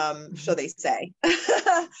 So they say.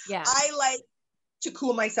 Yeah. I like to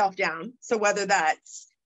cool myself down. So whether that's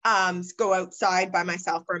go outside by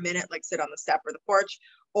myself for a minute, like sit on the step or the porch,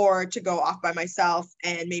 or to go off by myself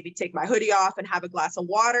and maybe take my hoodie off and have a glass of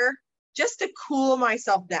water just to cool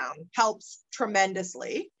myself down helps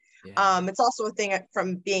tremendously. Yeah. It's also a thing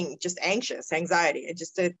from being just anxiety, and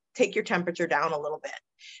just to take your temperature down a little bit.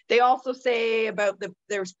 They also say about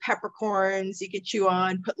there's peppercorns you can chew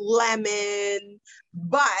on, put lemon,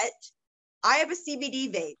 but I have a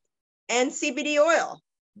CBD vape and CBD oil.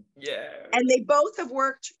 Yeah. And they both have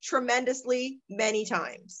worked tremendously many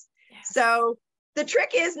times. Yes. So the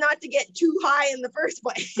trick is not to get too high in the first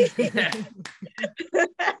place,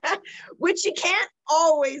 which you can't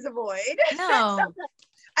always avoid. No.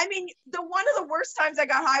 I mean, one of the worst times I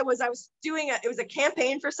got high was I was it was a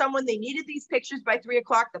campaign for someone. They needed these pictures by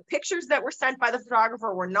 3:00. The pictures that were sent by the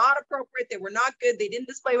photographer were not appropriate. They were not good. They didn't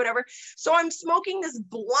display whatever. So I'm smoking this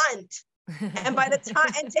blunt and by the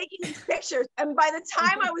time and taking these pictures, and by the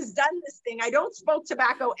time I was done this thing, I don't smoke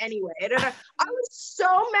tobacco anyway. I was so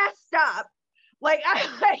messed up. Like I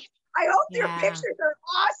hope your pictures are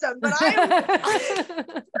awesome, but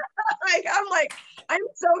I'm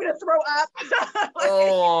so gonna throw up.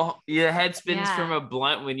 Oh, your head spins from a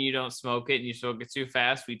blunt when you don't smoke it and you smoke it too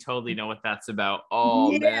fast. We totally know what that's about.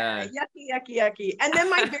 Oh man, yucky. And then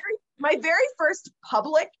my very first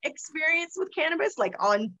public experience with cannabis, like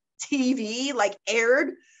on TV, like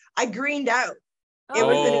aired, I greened out.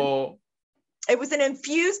 It was an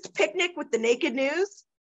infused picnic with the Naked News.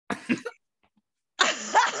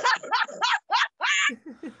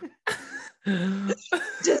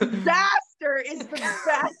 Disaster is the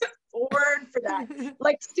best word for that.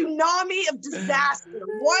 Like tsunami of disaster,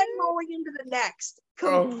 one rolling into the next.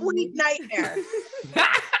 Complete nightmare.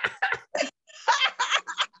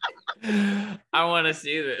 I want to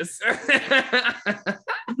see this. Look,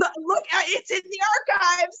 it's in the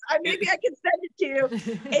archives. Maybe I can send it to you.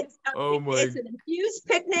 It's an infused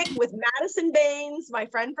picnic with Madison Baines, my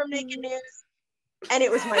friend from Naked News. And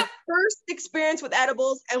it was my first experience with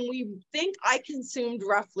edibles. And we think I consumed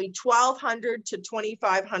roughly 1,200 to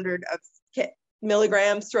 2,500 of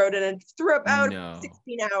milligrams throughout about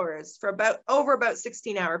 16 hours for about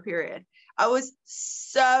 16-hour period. I was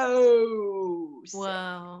so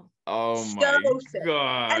wow. Sick. Oh my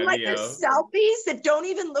God. And like there's selfies that don't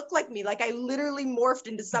even look like me. Like I literally morphed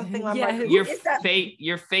into something. I'm like,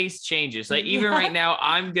 your face changes. Like even right now,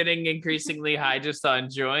 I'm getting increasingly high just on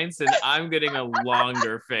joints and I'm getting a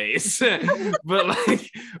longer face. But like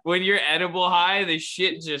when you're edible high, the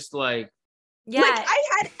shit just like, like I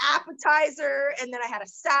had appetizer and then I had a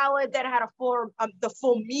salad, then I had the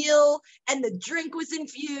full meal, and the drink was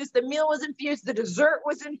infused, the meal was infused, the dessert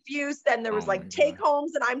was infused, then there was take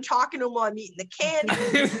homes, and I'm talking to them while I'm eating the candy.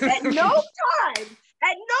 At no time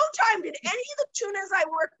did any of the tunas I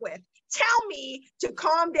work with tell me to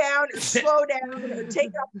calm down or slow down or take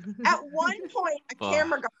it up. At one point, a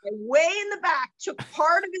camera guy way in the back took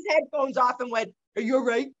part of his headphones off and went, "Are you all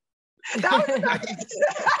right?" That was about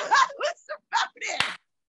it.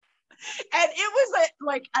 And it was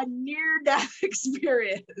like a near-death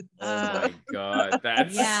experience. Oh my God,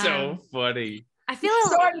 that's so funny. I feel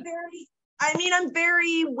so I'm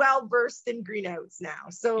very well versed in greenouts now.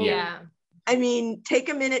 So I mean, take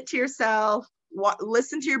a minute to yourself,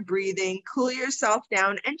 listen to your breathing, cool yourself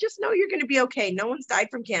down, and just know you're going to be okay. No one's died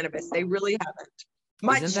from cannabis. They really haven't.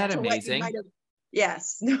 Isn't that amazing?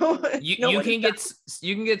 Yes. No. You can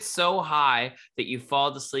get so high that you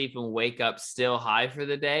fall asleep and wake up still high for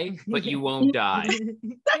the day, but you won't die.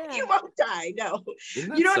 You won't die. No.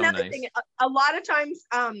 Another thing. A lot of times,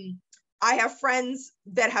 I have friends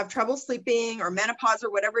that have trouble sleeping or menopause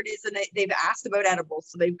or whatever it is, and they've asked about edibles.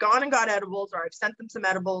 So they've gone and got edibles, or I've sent them some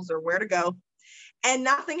edibles or where to go, and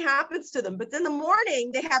nothing happens to them. But in the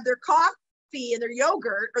morning, they have their coffee and their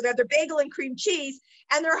yogurt, or their bagel and cream cheese,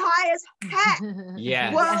 and they're high as heck.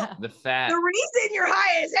 Yeah. Well, the fat. The reason you're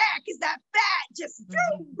high as heck is that fat just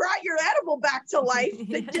brought your edible back to life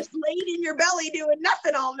that just laid in your belly doing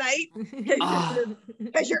nothing all night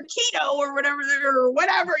because you're keto or whatever you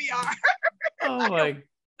are. Oh my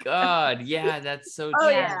God. Yeah, that's so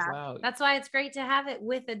true. Wow. That's why it's great to have it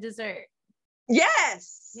with a dessert.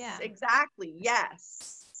 Yes. Yeah. Exactly.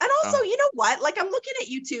 Yes. And also, you know what? Like, I'm looking at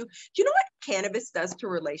you two. Do you know what cannabis does to a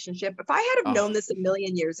relationship? If I had have known this a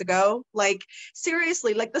million years ago, like,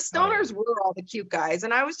 seriously, like the stoners were all the cute guys,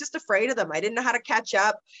 and I was just afraid of them. I didn't know how to catch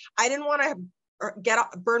up. I didn't want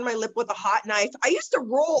to burn my lip with a hot knife. I used to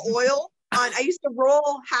roll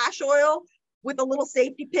hash oil with a little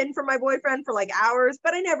safety pin for my boyfriend for like hours,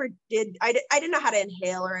 but I never did. I didn't know how to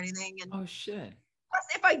inhale or anything. And shit. plus,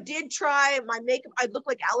 if I did try my makeup, I'd look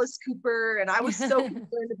like Alice Cooper, and I was so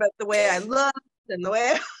concerned about the way I looked and the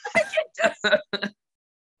way I'm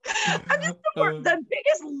just the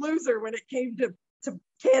biggest loser when it came to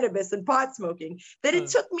cannabis and pot smoking, that it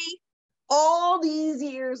took me all these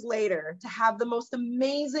years later to have the most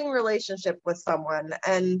amazing relationship with someone.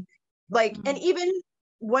 And like, and even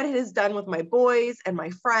what it has done with my boys and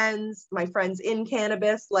my friends in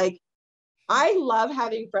cannabis, like, I love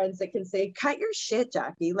having friends that can say, cut your shit,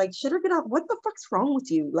 Jacqui. Like, should have been up. What the fuck's wrong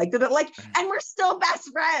with you? Like, and we're still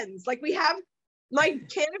best friends. Like, we have, my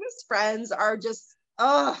cannabis friends are just,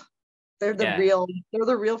 they're the real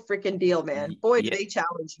freaking deal, man. Boy, do they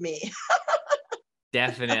challenge me.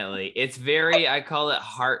 Definitely. It's very, I call it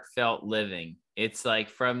heartfelt living. It's like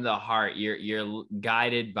from the heart, you're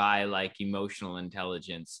guided by like emotional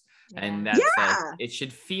intelligence. And that's like, it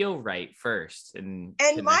should feel right first. And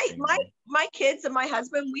my kids and my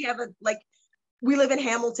husband, we have we live in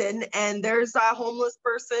Hamilton, and there's a homeless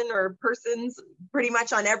person or persons pretty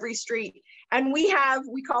much on every street. And we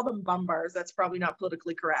call them bum bars. That's probably not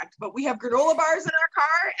politically correct, but we have granola bars in our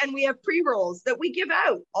car, and we have pre-rolls that we give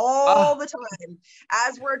out all the time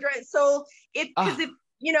as we're driving. So if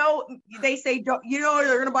you know, they say, they're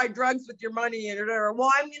going to buy drugs with your money. And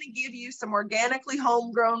well, I'm going to give you some organically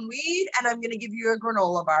homegrown weed, and I'm going to give you a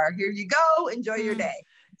granola bar. Here you go. Enjoy your day.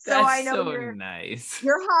 So I know you're nice.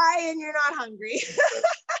 You're high and you're not hungry.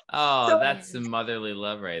 That's some motherly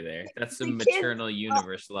love right there. That's some maternal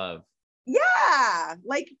universe love. Yeah.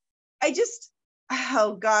 Like, I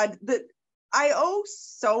owe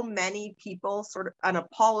so many people sort of an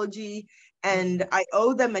apology, and I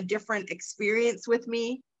owe them a different experience with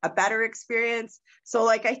me, a better experience. So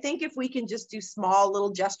like, I think if we can just do small little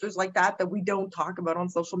gestures like that we don't talk about on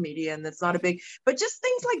social media, and that's not a big, but just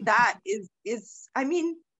things like that is, I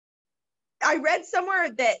mean, I read somewhere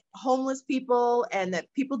that homeless people and that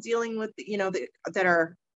people dealing with, that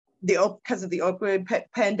are because of the opioid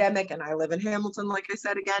pandemic, and I live in Hamilton, like I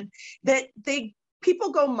said again, that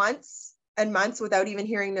people go months and months without even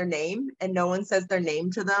hearing their name, and no one says their name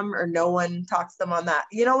to them, or no one talks to them on that,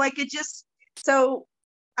 like it just, so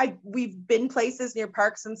we've been places near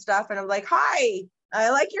parks and stuff, and I'm like, hi, I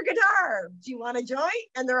like your guitar. Do you want a joint?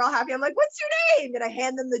 And they're all happy. I'm like, what's your name? And I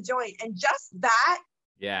hand them the joint. And just that,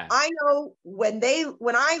 I know when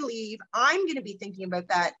I leave, I'm going to be thinking about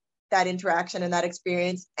that interaction and that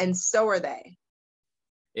experience. And so are they.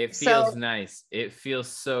 It feels nice. It feels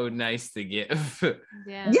so nice to give.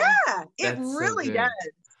 It really does.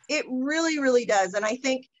 It really, really does. And I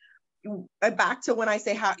think back to when I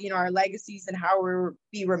say how, our legacies and how we'll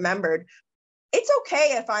be remembered. It's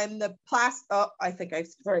okay if I'm the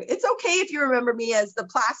it's okay if you remember me as the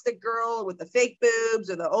plastic girl with the fake boobs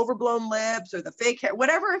or the overblown lips or the fake hair,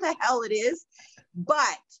 whatever the hell it is.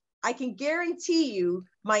 But I can guarantee you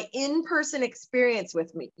my in-person experience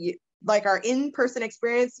with me, our in-person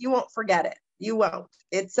experience, you won't forget it. You won't.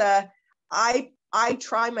 It's I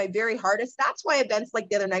try my very hardest. That's why events like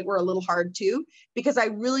the other night were a little hard too, because I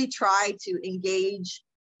really try to engage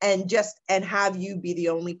and have you be the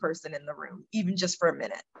only person in the room, even just for a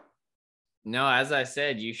minute. No, as I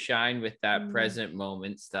said, you shine with that present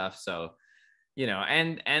moment stuff. So,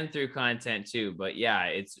 and through content too. But yeah,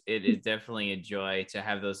 it is definitely a joy to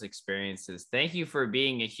have those experiences. Thank you for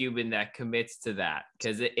being a human that commits to that.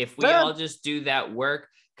 Because if we all just do that work,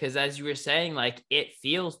 because as you were saying, like, it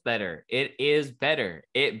feels better. It is better.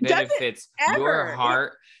 It benefits your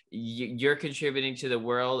heart. You're contributing to the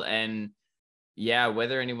world, and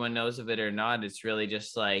whether anyone knows of it or not, it's really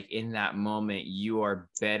just like in that moment, you are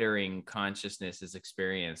bettering consciousness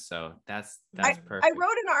experience. So that's perfect. I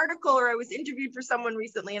wrote an article, or I was interviewed for someone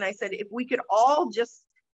recently, and I said, if we could all because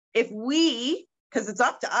it's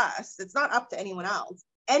up to us, it's not up to anyone else,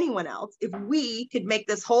 if we could make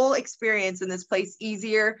this whole experience in this place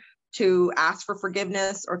easier to ask for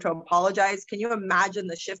forgiveness or to apologize, can you imagine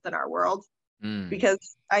the shift in our world?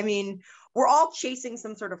 Because I mean, we're all chasing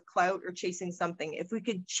some sort of clout or chasing something. If we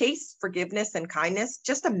could chase forgiveness and kindness,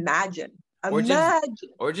 just imagine. Or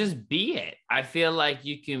just be it. I feel like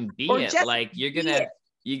you can be it. Like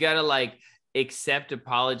you gotta like accept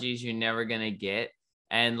apologies you're never gonna get,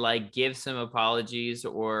 and like give some apologies,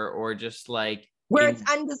 or just like where it's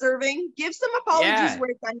undeserving. Give some apologies where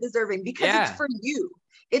it's undeserving, because it's for you.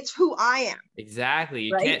 It's who I am. Exactly.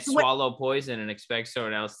 You can't swallow poison and expect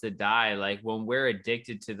someone else to die. Like when we're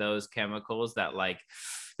addicted to those chemicals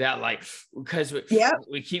because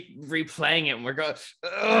we keep replaying it and we're going,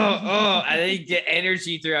 and then you get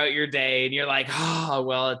energy throughout your day and you're like, oh,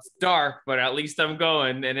 well, it's dark, but at least I'm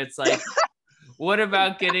going. And it's like, what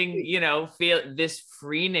about getting, feel this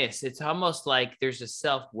freeness? It's almost like there's a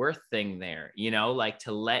self-worth thing there, like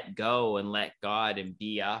to let go and let God and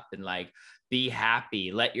be up and like be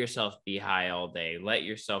happy. Let yourself be high all day. Let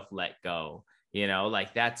yourself let go,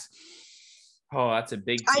 like that's a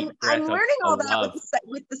big deep breath. I'm learning all that love.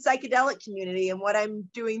 with the psychedelic community and what I'm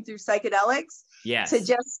doing through psychedelics. Yes. To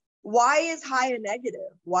just, why is high a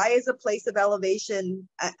negative? Why is a place of elevation,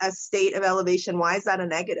 a state of elevation? Why is that a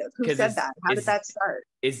negative? Who said that? How did that start?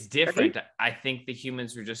 It's different. Right? I think the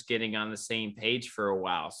humans were just getting on the same page for a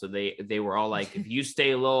while. So they were all like, if you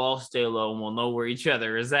stay low, I'll stay low and we'll know where each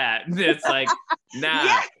other is at. It's like,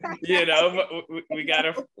 nah,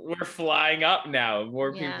 we're flying up now.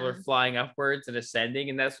 More people are flying upwards and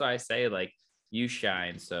ascending. And that's why I say, like, you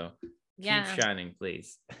shine. So keep shining,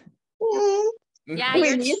 please. Yeah,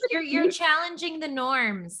 you're challenging the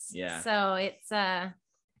norms. Yeah. So it's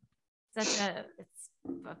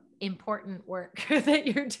important work that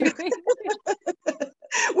you're doing.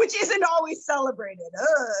 Which isn't always celebrated.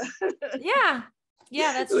 Yeah,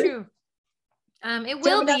 that's true. It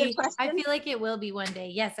will be. I feel like it will be one day.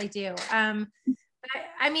 Yes, I do. I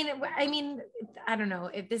mean, I don't know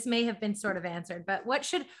if this may have been sort of answered, but what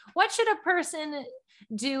should a person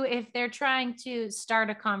do if they're trying to start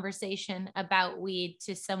a conversation about weed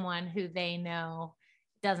to someone who they know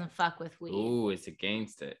doesn't fuck with weed? Ooh, it's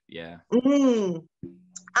against it. Yeah.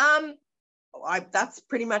 That's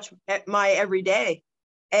pretty much my everyday,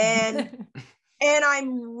 and and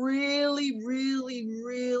I'm really, really,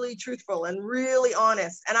 really truthful and really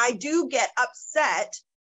honest, and I do get upset.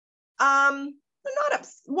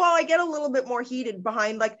 I get a little bit more heated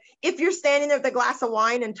behind, like if you're standing there with a glass of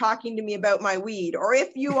wine and talking to me about my weed, or if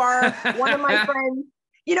you are one of my friends,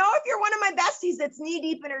 if you're one of my besties that's knee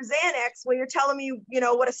deep in her Xanax, well, you're telling me,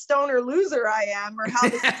 what a stoner loser I am, or how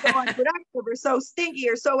this is so unproductive or so stinky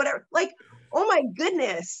or so whatever. Like, oh my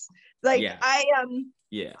goodness. Like I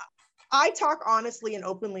talk honestly and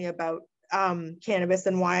openly about cannabis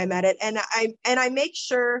and why I'm at it. And I make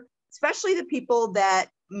sure, especially the people that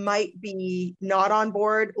might be not on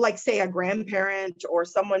board, like say a grandparent or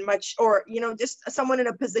someone just someone in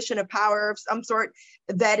a position of power of some sort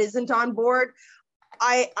that isn't on board.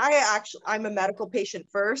 I'm a medical patient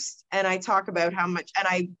first, and I talk about how much, and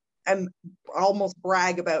I am almost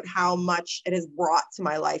brag about how much it has brought to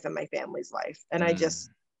my life and my family's life. And I just,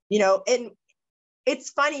 and it's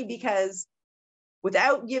funny because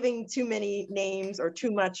without giving too many names or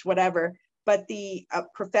too much whatever, but the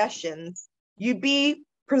professions, you'd be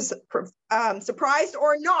surprised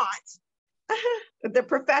or not, the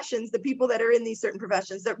professions, the people that are in these certain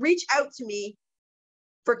professions that reach out to me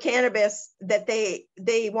for cannabis, that they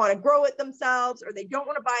want to grow it themselves, or they don't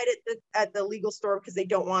want to buy it at the legal store because they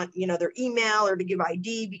don't want, their email or to give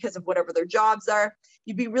ID because of whatever their jobs are.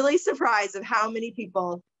 You'd be really surprised of how many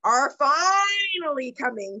people are finally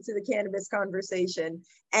coming to the cannabis conversation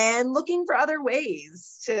and looking for other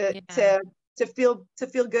ways to feel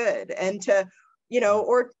good, and to,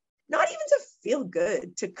 or not even to feel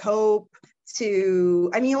good, to cope, it's a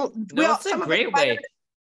great way.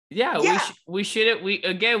 We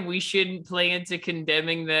shouldn't play into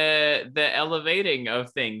condemning the elevating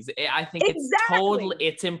of things. I think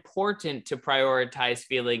it's important to prioritize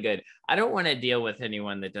feeling good. I don't want to deal with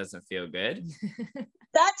anyone that doesn't feel good.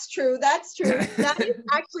 That's true. That is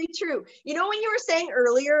actually true. When you were saying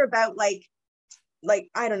earlier about like,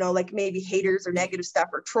 I don't know, like maybe haters or negative stuff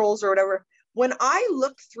or trolls or whatever, when I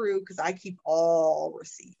look through, because I keep all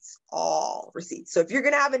receipts. So if you're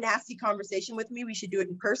going to have a nasty conversation with me, we should do it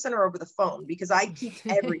in person or over the phone, because I keep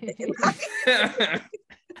everything.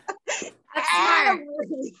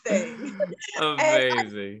 Everything.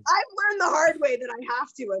 Amazing. I've learned the hard way that I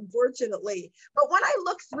have to, unfortunately. But when I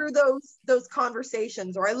look through those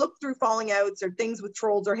conversations, or I look through falling outs or things with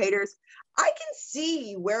trolls or haters, I can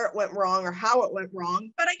see where it went wrong or how it went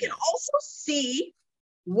wrong, but I can also see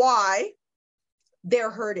why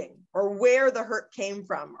they're hurting, or where the hurt came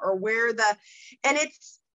from, or and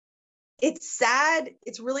it's sad.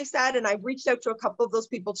 It's really sad. And I've reached out to a couple of those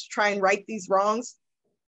people to try and right these wrongs.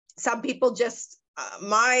 Some people just,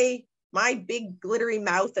 my big glittery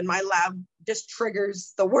mouth and my lab just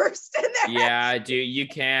triggers the worst in there. Yeah, dude, you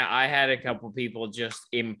can't. I had a couple people just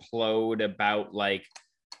implode about like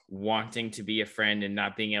wanting to be a friend and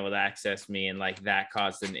not being able to access me, and like that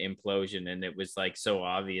caused an implosion, and it was like so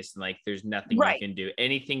obvious, and like there's nothing you can do.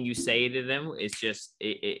 Anything you say to them is just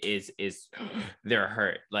is they're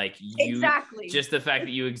hurt. Like you, just the fact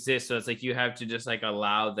that you exist, so it's like you have to just like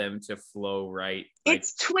allow them to flow right. Like,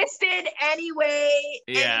 it's twisted anyway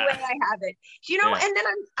I have it, and then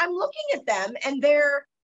I'm looking at them, and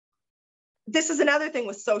this is another thing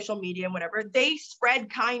with social media and whatever, they spread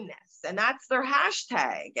kindness, and that's their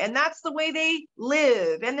hashtag, and that's the way they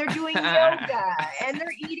live, and they're doing yoga, and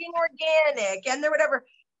they're eating organic, and they're whatever.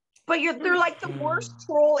 But they're like the worst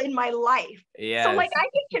troll in my life. Yeah. So like I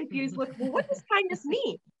get confused with, well, what does kindness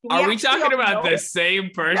mean? Are we talking about the same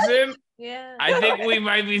person? Yeah. I think we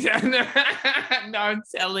might be. No, I'm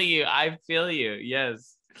telling you, I feel you.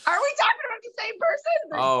 Yes. Are we talking about the same person?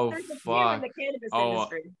 There's a few in the cannabis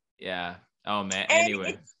industry. Yeah. Oh man. And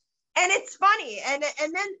anyway. It's funny, and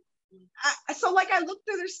then so like I look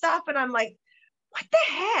through their stuff, and I'm like, what the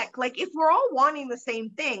heck? Like, if we're all wanting the same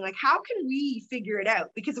thing, like how can we figure it out?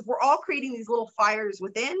 Because if we're all creating these little fires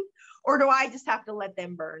within, or do I just have to let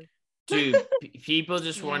them burn? Dude, people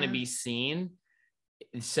just want to be seen.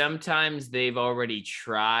 Sometimes they've already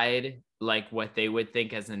tried like what they would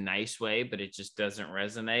think as a nice way, but it just doesn't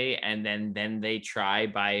resonate, and then they try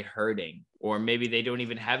by hurting, or maybe they don't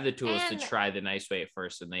even have the tools to try the nice way at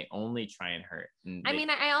first, and they only try and hurt. And I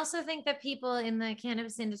mean, I also think that people in the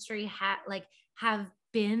cannabis industry have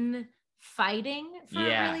been fighting for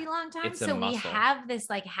a really long time, so we have this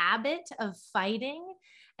like habit of fighting,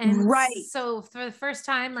 and so for the first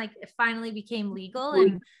time, like it finally became legal,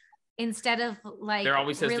 and instead of like there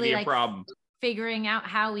always has really to be a problem figuring out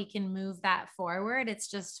how we can move that forward, it's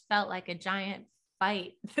just felt like a giant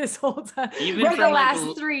fight this whole time, even for the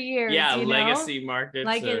last 3 years. Legacy markets,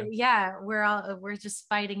 like we're just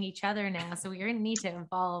fighting each other now, so we're gonna need to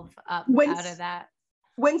evolve up out of that.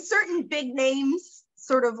 When certain big names,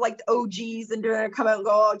 sort of like the OGs, and they're come out and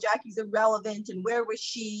go, oh, Jacqui's irrelevant, and where was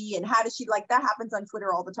she, and how does she, like that happens on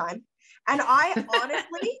Twitter all the time, and I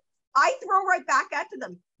honestly I throw right back at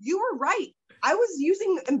them. You were right. I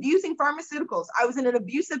was abusing pharmaceuticals. I was in an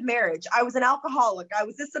abusive marriage. I was an alcoholic. I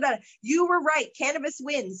was this and that. You were right. Cannabis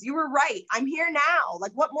wins. You were right. I'm here now.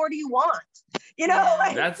 Like, what more do you want?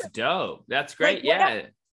 Like, that's dope. That's great.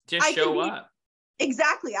 Like, just show up.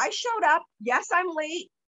 Exactly. I showed up. Yes, I'm late.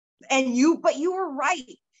 But you were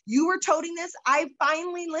right. You were toting this. I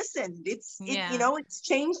finally listened. It's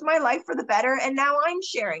changed my life for the better. And now I'm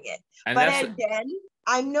sharing it. And but again,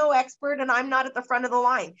 I'm no expert, and I'm not at the front of the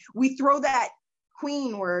line. We throw that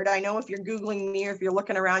queen word. I know if you're Googling me, or if you're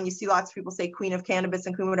looking around, you see lots of people say queen of cannabis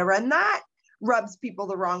and queen whatever. And that rubs people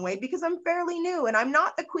the wrong way, because I'm fairly new, and I'm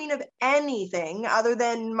not the queen of anything other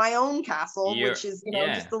than my own castle, which is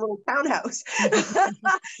just a little townhouse.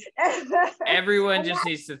 Everyone just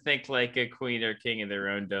needs to think like a queen or king in their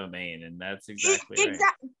own domain, and that's exactly right.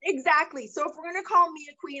 Exactly. So if we're gonna call me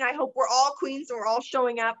a queen, I hope we're all queens, so we're all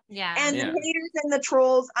showing up. And the haters and the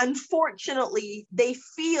trolls, unfortunately, they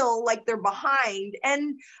feel like they're behind,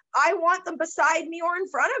 and I want them beside me or in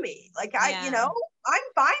front of me. Like I'm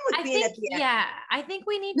fine with being at the end. Yeah, I think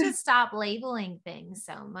we need to stop labeling things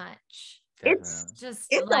so much. It's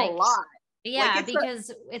like a lot. Yeah, like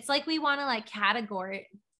because it's like we want to like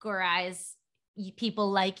categorize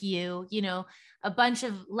people like you, a bunch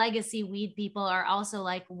of legacy weed people are also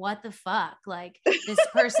like, what the fuck? Like this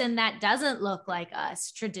person that doesn't look like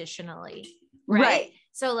us traditionally. Right.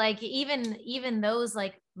 So like even those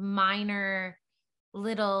like minor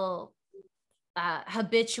little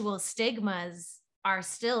habitual stigmas are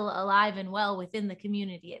still alive and well within the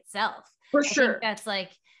community itself. For sure. I think that's like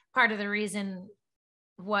part of the reason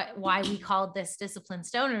why we called this Disciplined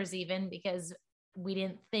Stoners, even because we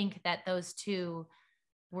didn't think that those two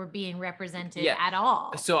were being represented at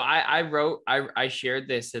all. So I shared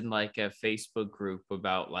this in like a Facebook group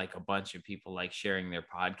about like a bunch of people like sharing their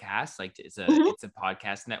podcasts. Like it's a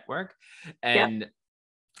podcast network, and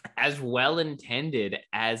as well intended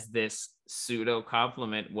as this pseudo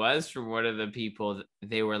compliment was from one of the people,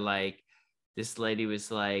 they were like, this lady was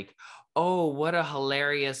like, oh, what a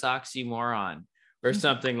hilarious oxymoron, or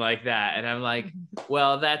something like that. And I'm like,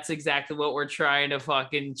 well, that's exactly what we're trying to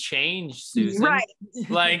fucking change, Susan. Right.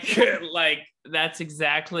 Like that's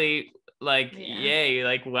exactly like, yay,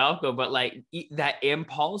 like welcome. But like that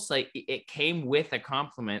impulse, like it came with a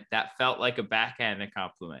compliment that felt like a backhanded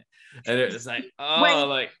compliment. And it was like, oh,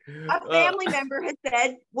 when a family member had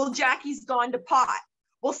said, well, Jacqui's gone to pot.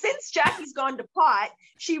 Well, since Jacqui's gone to pot,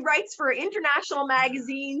 she writes for international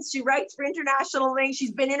magazines. She writes for international things.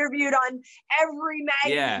 She's been interviewed on every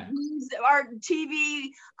magazine, our TV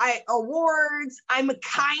awards. I'm a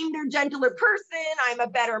kinder, gentler person. I'm a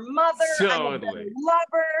better mother. I'm a better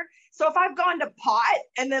lover. So if I've gone to pot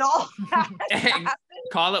and then all that happened,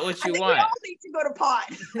 call it what you want. We all need to go to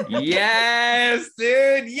pot. Yes,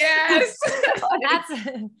 dude. Yes.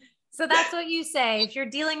 So that's what you say. If you're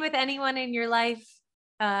dealing with anyone in your life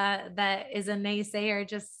that is a naysayer,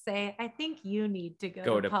 just say, I think you need to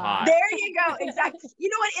go to pot. There you go. Exactly. You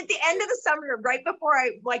know what? At the end of the summer, right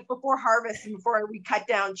before harvest and before we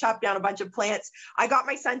chop down a bunch of plants, I got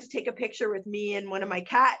my son to take a picture with me and one of my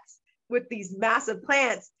cats with these massive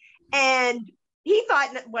plants. And he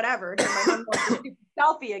thought, whatever, my mom wants to do a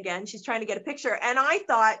selfie again. She's trying to get a picture. And I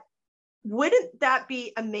thought, wouldn't that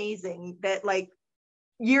be amazing that like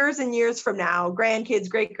years and years from now, grandkids,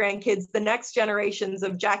 great grandkids, the next generations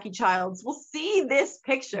of Jacqui Childs will see this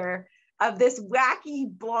picture of this wacky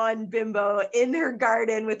blonde bimbo in her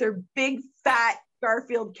garden with her big fat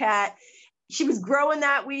Garfield cat. She was growing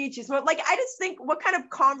that weed. She's like, I just think, what kind of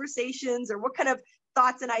conversations or what kind of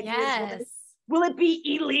thoughts and ideas will it be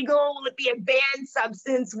illegal? Will it be a banned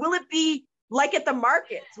substance? Will it be like at the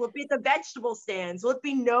markets? Will it be at the vegetable stands? Will it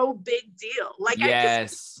be no big deal? Like, I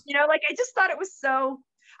just thought it was so,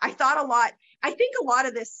 I thought a lot. I think a lot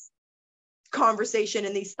of this conversation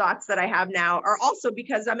and these thoughts that I have now are also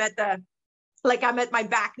because I'm at my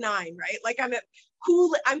back nine, right? Like I'm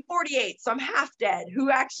 48, so I'm half dead. Who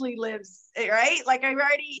actually lives, right? Like I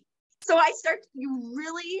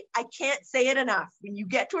can't say it enough. When you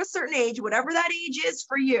get to a certain age, whatever that age is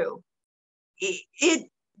for you,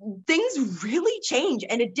 things really change.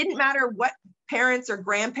 And it didn't matter what parents or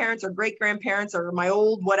grandparents or great grandparents or my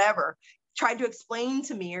old whatever tried to explain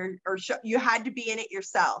to me or you had to be in it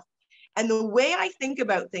yourself. And the way I think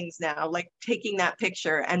about things now, like taking that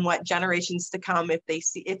picture and what generations to come, if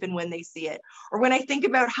and when they see it, or when I think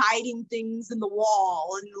about hiding things in the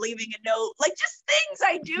wall and leaving a note, like just things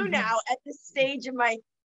I do now at this stage of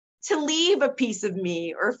to leave a piece of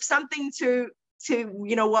me or something to,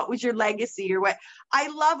 what was your legacy or what. I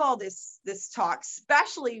love all this talk,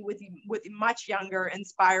 especially with much younger,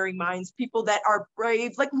 inspiring minds, people that are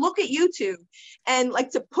brave, like look at you two and like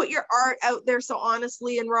to put your art out there so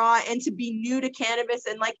honestly and raw and to be new to cannabis.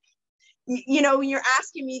 And like, when you're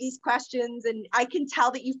asking me these questions and I can tell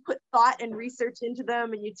that you've put thought and research into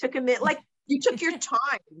them and you took you took your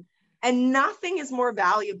time, and nothing is more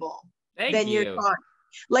valuable than your time.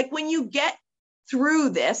 Like when you get through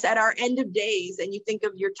this at our end of days and you think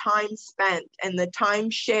of your time spent and the time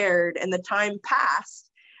shared and the time passed,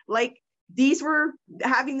 like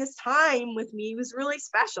having this time with me was really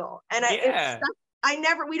special. And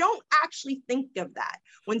we don't actually think of that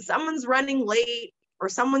when someone's running late or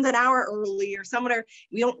someone's an hour early or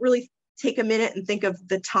we don't really take a minute and think of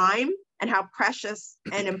the time and how precious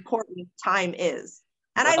and important time is.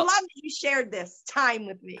 And I love that you shared this time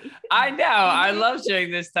with me. I know. I love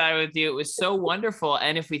sharing this time with you. It was so wonderful.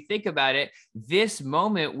 And if we think about it, this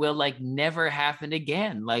moment will like never happen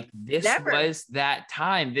again. Like this was that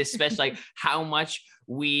time, this special, like how much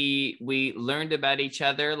we learned about each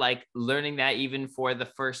other, like learning that even for the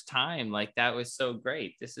first time. Like that was so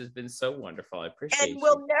great. This has been so wonderful. I appreciate it.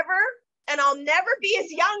 And I'll never be as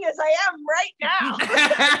young as I am right now.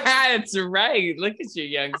 That's right. Look at your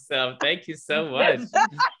young self. Thank you so much.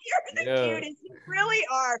 You're the cutest. You really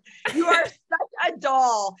are. You are such a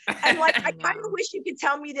doll. And like, I kind of wish you could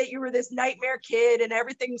tell me that you were this nightmare kid and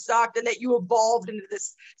everything sucked and that you evolved into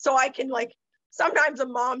this. So I can sometimes a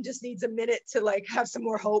mom just needs a minute to have some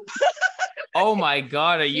more hope. Oh my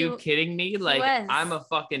God. Are you kidding me? Like I'm a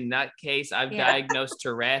fucking nutcase. I've diagnosed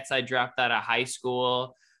Tourette's. I dropped out of high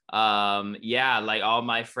school. Like all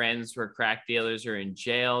my friends were crack dealers are in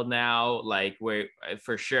jail now. Like we're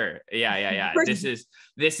for sure. Yeah. This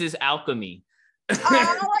is alchemy. And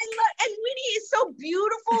Winnie is so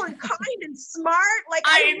beautiful and kind and smart. Like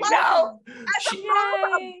I love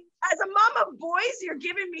her. As a mom of boys, you're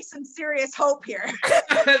giving me some serious hope here.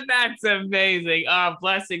 That's amazing. Oh,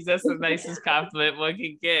 blessings. That's the nicest compliment one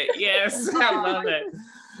can get. Yes, I love it.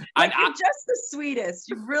 You're just the sweetest.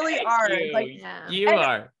 You really are. You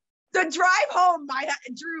are. The drive home,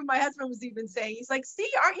 Drew, my husband was even saying, he's like, see,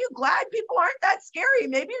 aren't you glad people aren't that scary?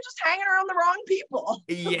 Maybe you're just hanging around the wrong people.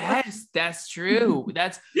 Yes, that's true.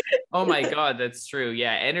 Oh my God, that's true.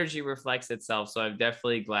 Yeah, energy reflects itself. So I'm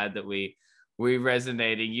definitely glad that we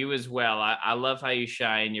resonating. You as well. I love how you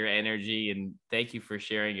shine your energy and thank you for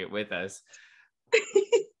sharing it with us.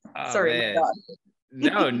 Sorry.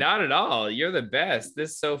 No, not at all. You're the best.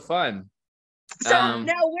 This is so fun. So now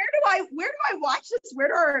where do I watch this?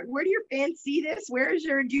 Where do your fans see this? Are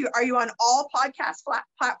you on all podcast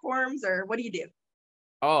platforms, or what do you do?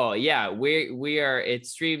 Oh yeah, we are. It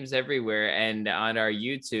streams everywhere and on our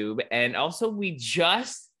YouTube, and also we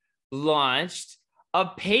just launched a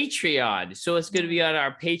Patreon, so it's going to be on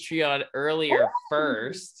our Patreon earlier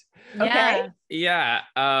first. Yeah. Yeah.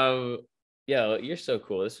 Yo, you're so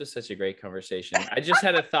cool. This was such a great conversation. I just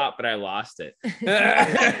had a thought, but I lost it.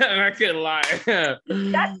 I'm not gonna lie. That's the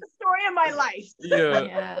story of my life.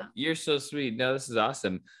 Yeah, you're so sweet. No, this is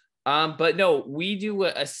awesome. But no, we do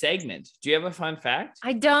a segment. Do you have a fun fact?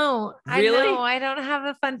 I don't. Really? I don't have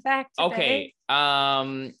a fun fact today. Okay.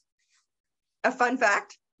 A fun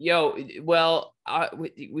fact? Yo, well,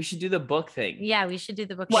 we should do the book thing. Yeah, we should do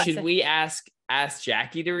the book. Should we ask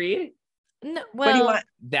Jacqui to read? No, what do you want?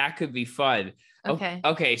 That could be fun. Okay.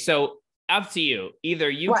 Okay, so up to you. Either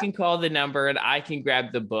you can call the number and I can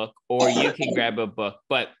grab the book, or you can grab a book.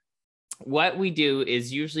 But what we do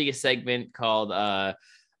is usually a segment called Do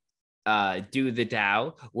the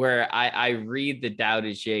Tao, where I read the Tao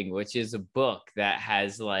Te Ching, which is a book that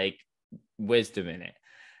has like wisdom in it.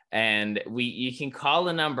 And you can call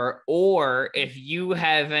a number, or if you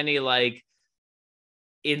have any like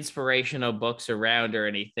inspirational books around or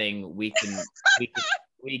anything, you can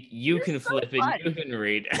flip it, you can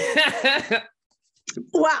read.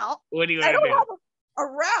 Wow. What do you I want to do? have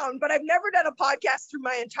around, but I've never done a podcast through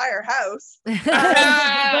my entire house.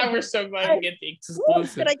 We're so glad to get the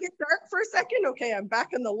exclusive. Did I get dark for a second? Okay, I'm back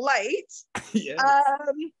in the light. Yes.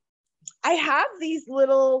 I have these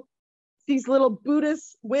little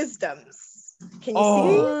Buddhist wisdoms. Can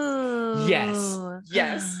you see? Yes.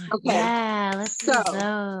 Okay. Yeah, let's do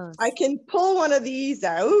those. I can pull one of these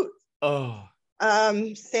out. Oh.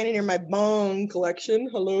 Standing near my bone collection.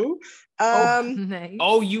 Hello. Nice.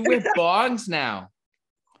 Oh, you whip bongs now.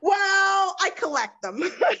 Well, I collect them.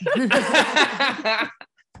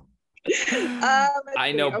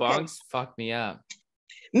 I know bongs fuck me up.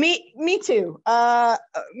 Me too.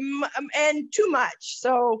 And too much.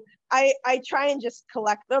 So I try and just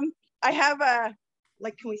collect them. I have can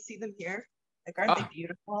we see them here? Like, aren't they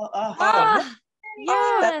beautiful?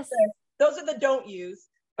 Yes. Those are the don't use.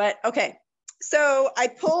 But okay. So I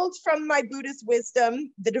pulled from my Buddhist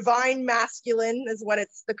wisdom, the divine masculine is what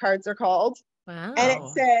the cards are called. Wow. And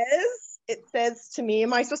it says to me,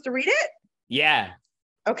 am I supposed to read it? Yeah.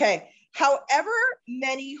 Okay. However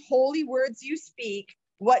many holy words you speak,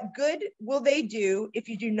 what good will they do if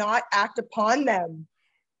you do not act upon them?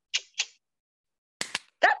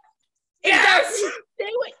 Yes!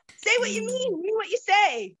 Say what you mean what you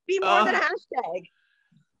say. Be more than a hashtag.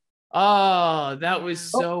 Oh, that was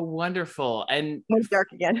so wonderful. And it's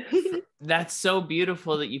dark again. That's so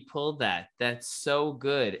beautiful that you pulled that. That's so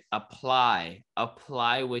good. Apply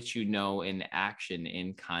what you know in action,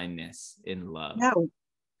 in kindness, in love. Now,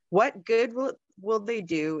 what good will they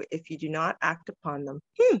do if you do not act upon them?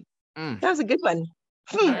 That was a good one.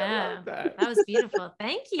 Yeah, that was beautiful.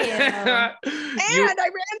 Thank you. And I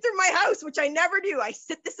ran through my house, which I never do. I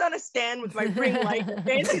sit this on a stand with my ring light,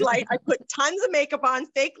 fancy light. I put tons of makeup on,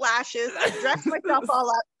 fake lashes. I dress myself all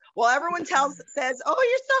up while everyone says, "Oh,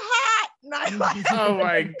 you're so hot." Oh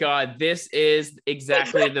my God, this is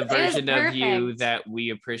exactly the version of you that we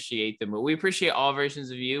appreciate the most. We appreciate all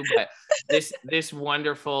versions of you, but this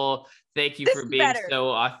wonderful. Thank you for being so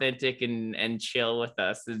authentic and chill with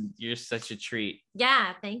us. And you're such a treat.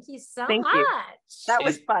 Yeah, thank you so much. That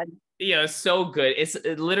was fun. Yeah, so good. It's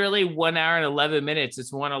literally 1 hour and 11 minutes.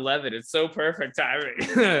 It's 1:11. It's so perfect timing. Oh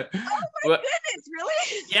my goodness,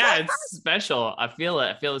 really? Yeah, it's special. I feel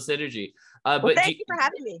it. I feel this energy. But thank you for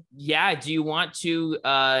having me. Yeah. Do you want to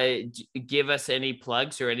give us any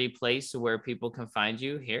plugs or any place where people can find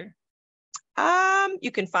you here?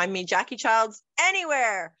 You can find me, Jacqui Childs,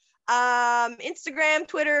 anywhere. Instagram,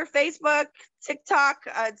 Twitter, Facebook, TikTok.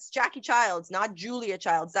 It's Jacqui Childs, not Julia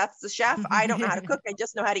Childs. That's the chef. I don't know how to cook. I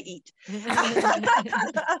just know how to eat.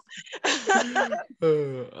 I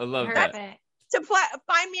love that.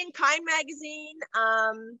 Find me in Kind Magazine.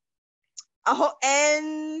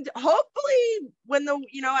 And hopefully when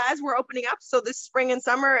as we're opening up, so this spring and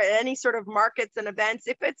summer, any sort of markets and events,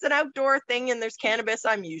 if it's an outdoor thing and there's cannabis,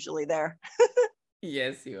 I'm usually there.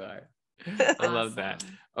 Yes, you are. I love that.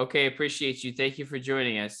 Okay, appreciate you. Thank you for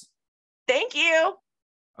joining us. Thank you.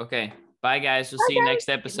 Okay, bye guys. We'll see you next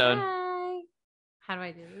episode. Bye. How do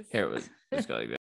I do this? Here it was. Let's go like that.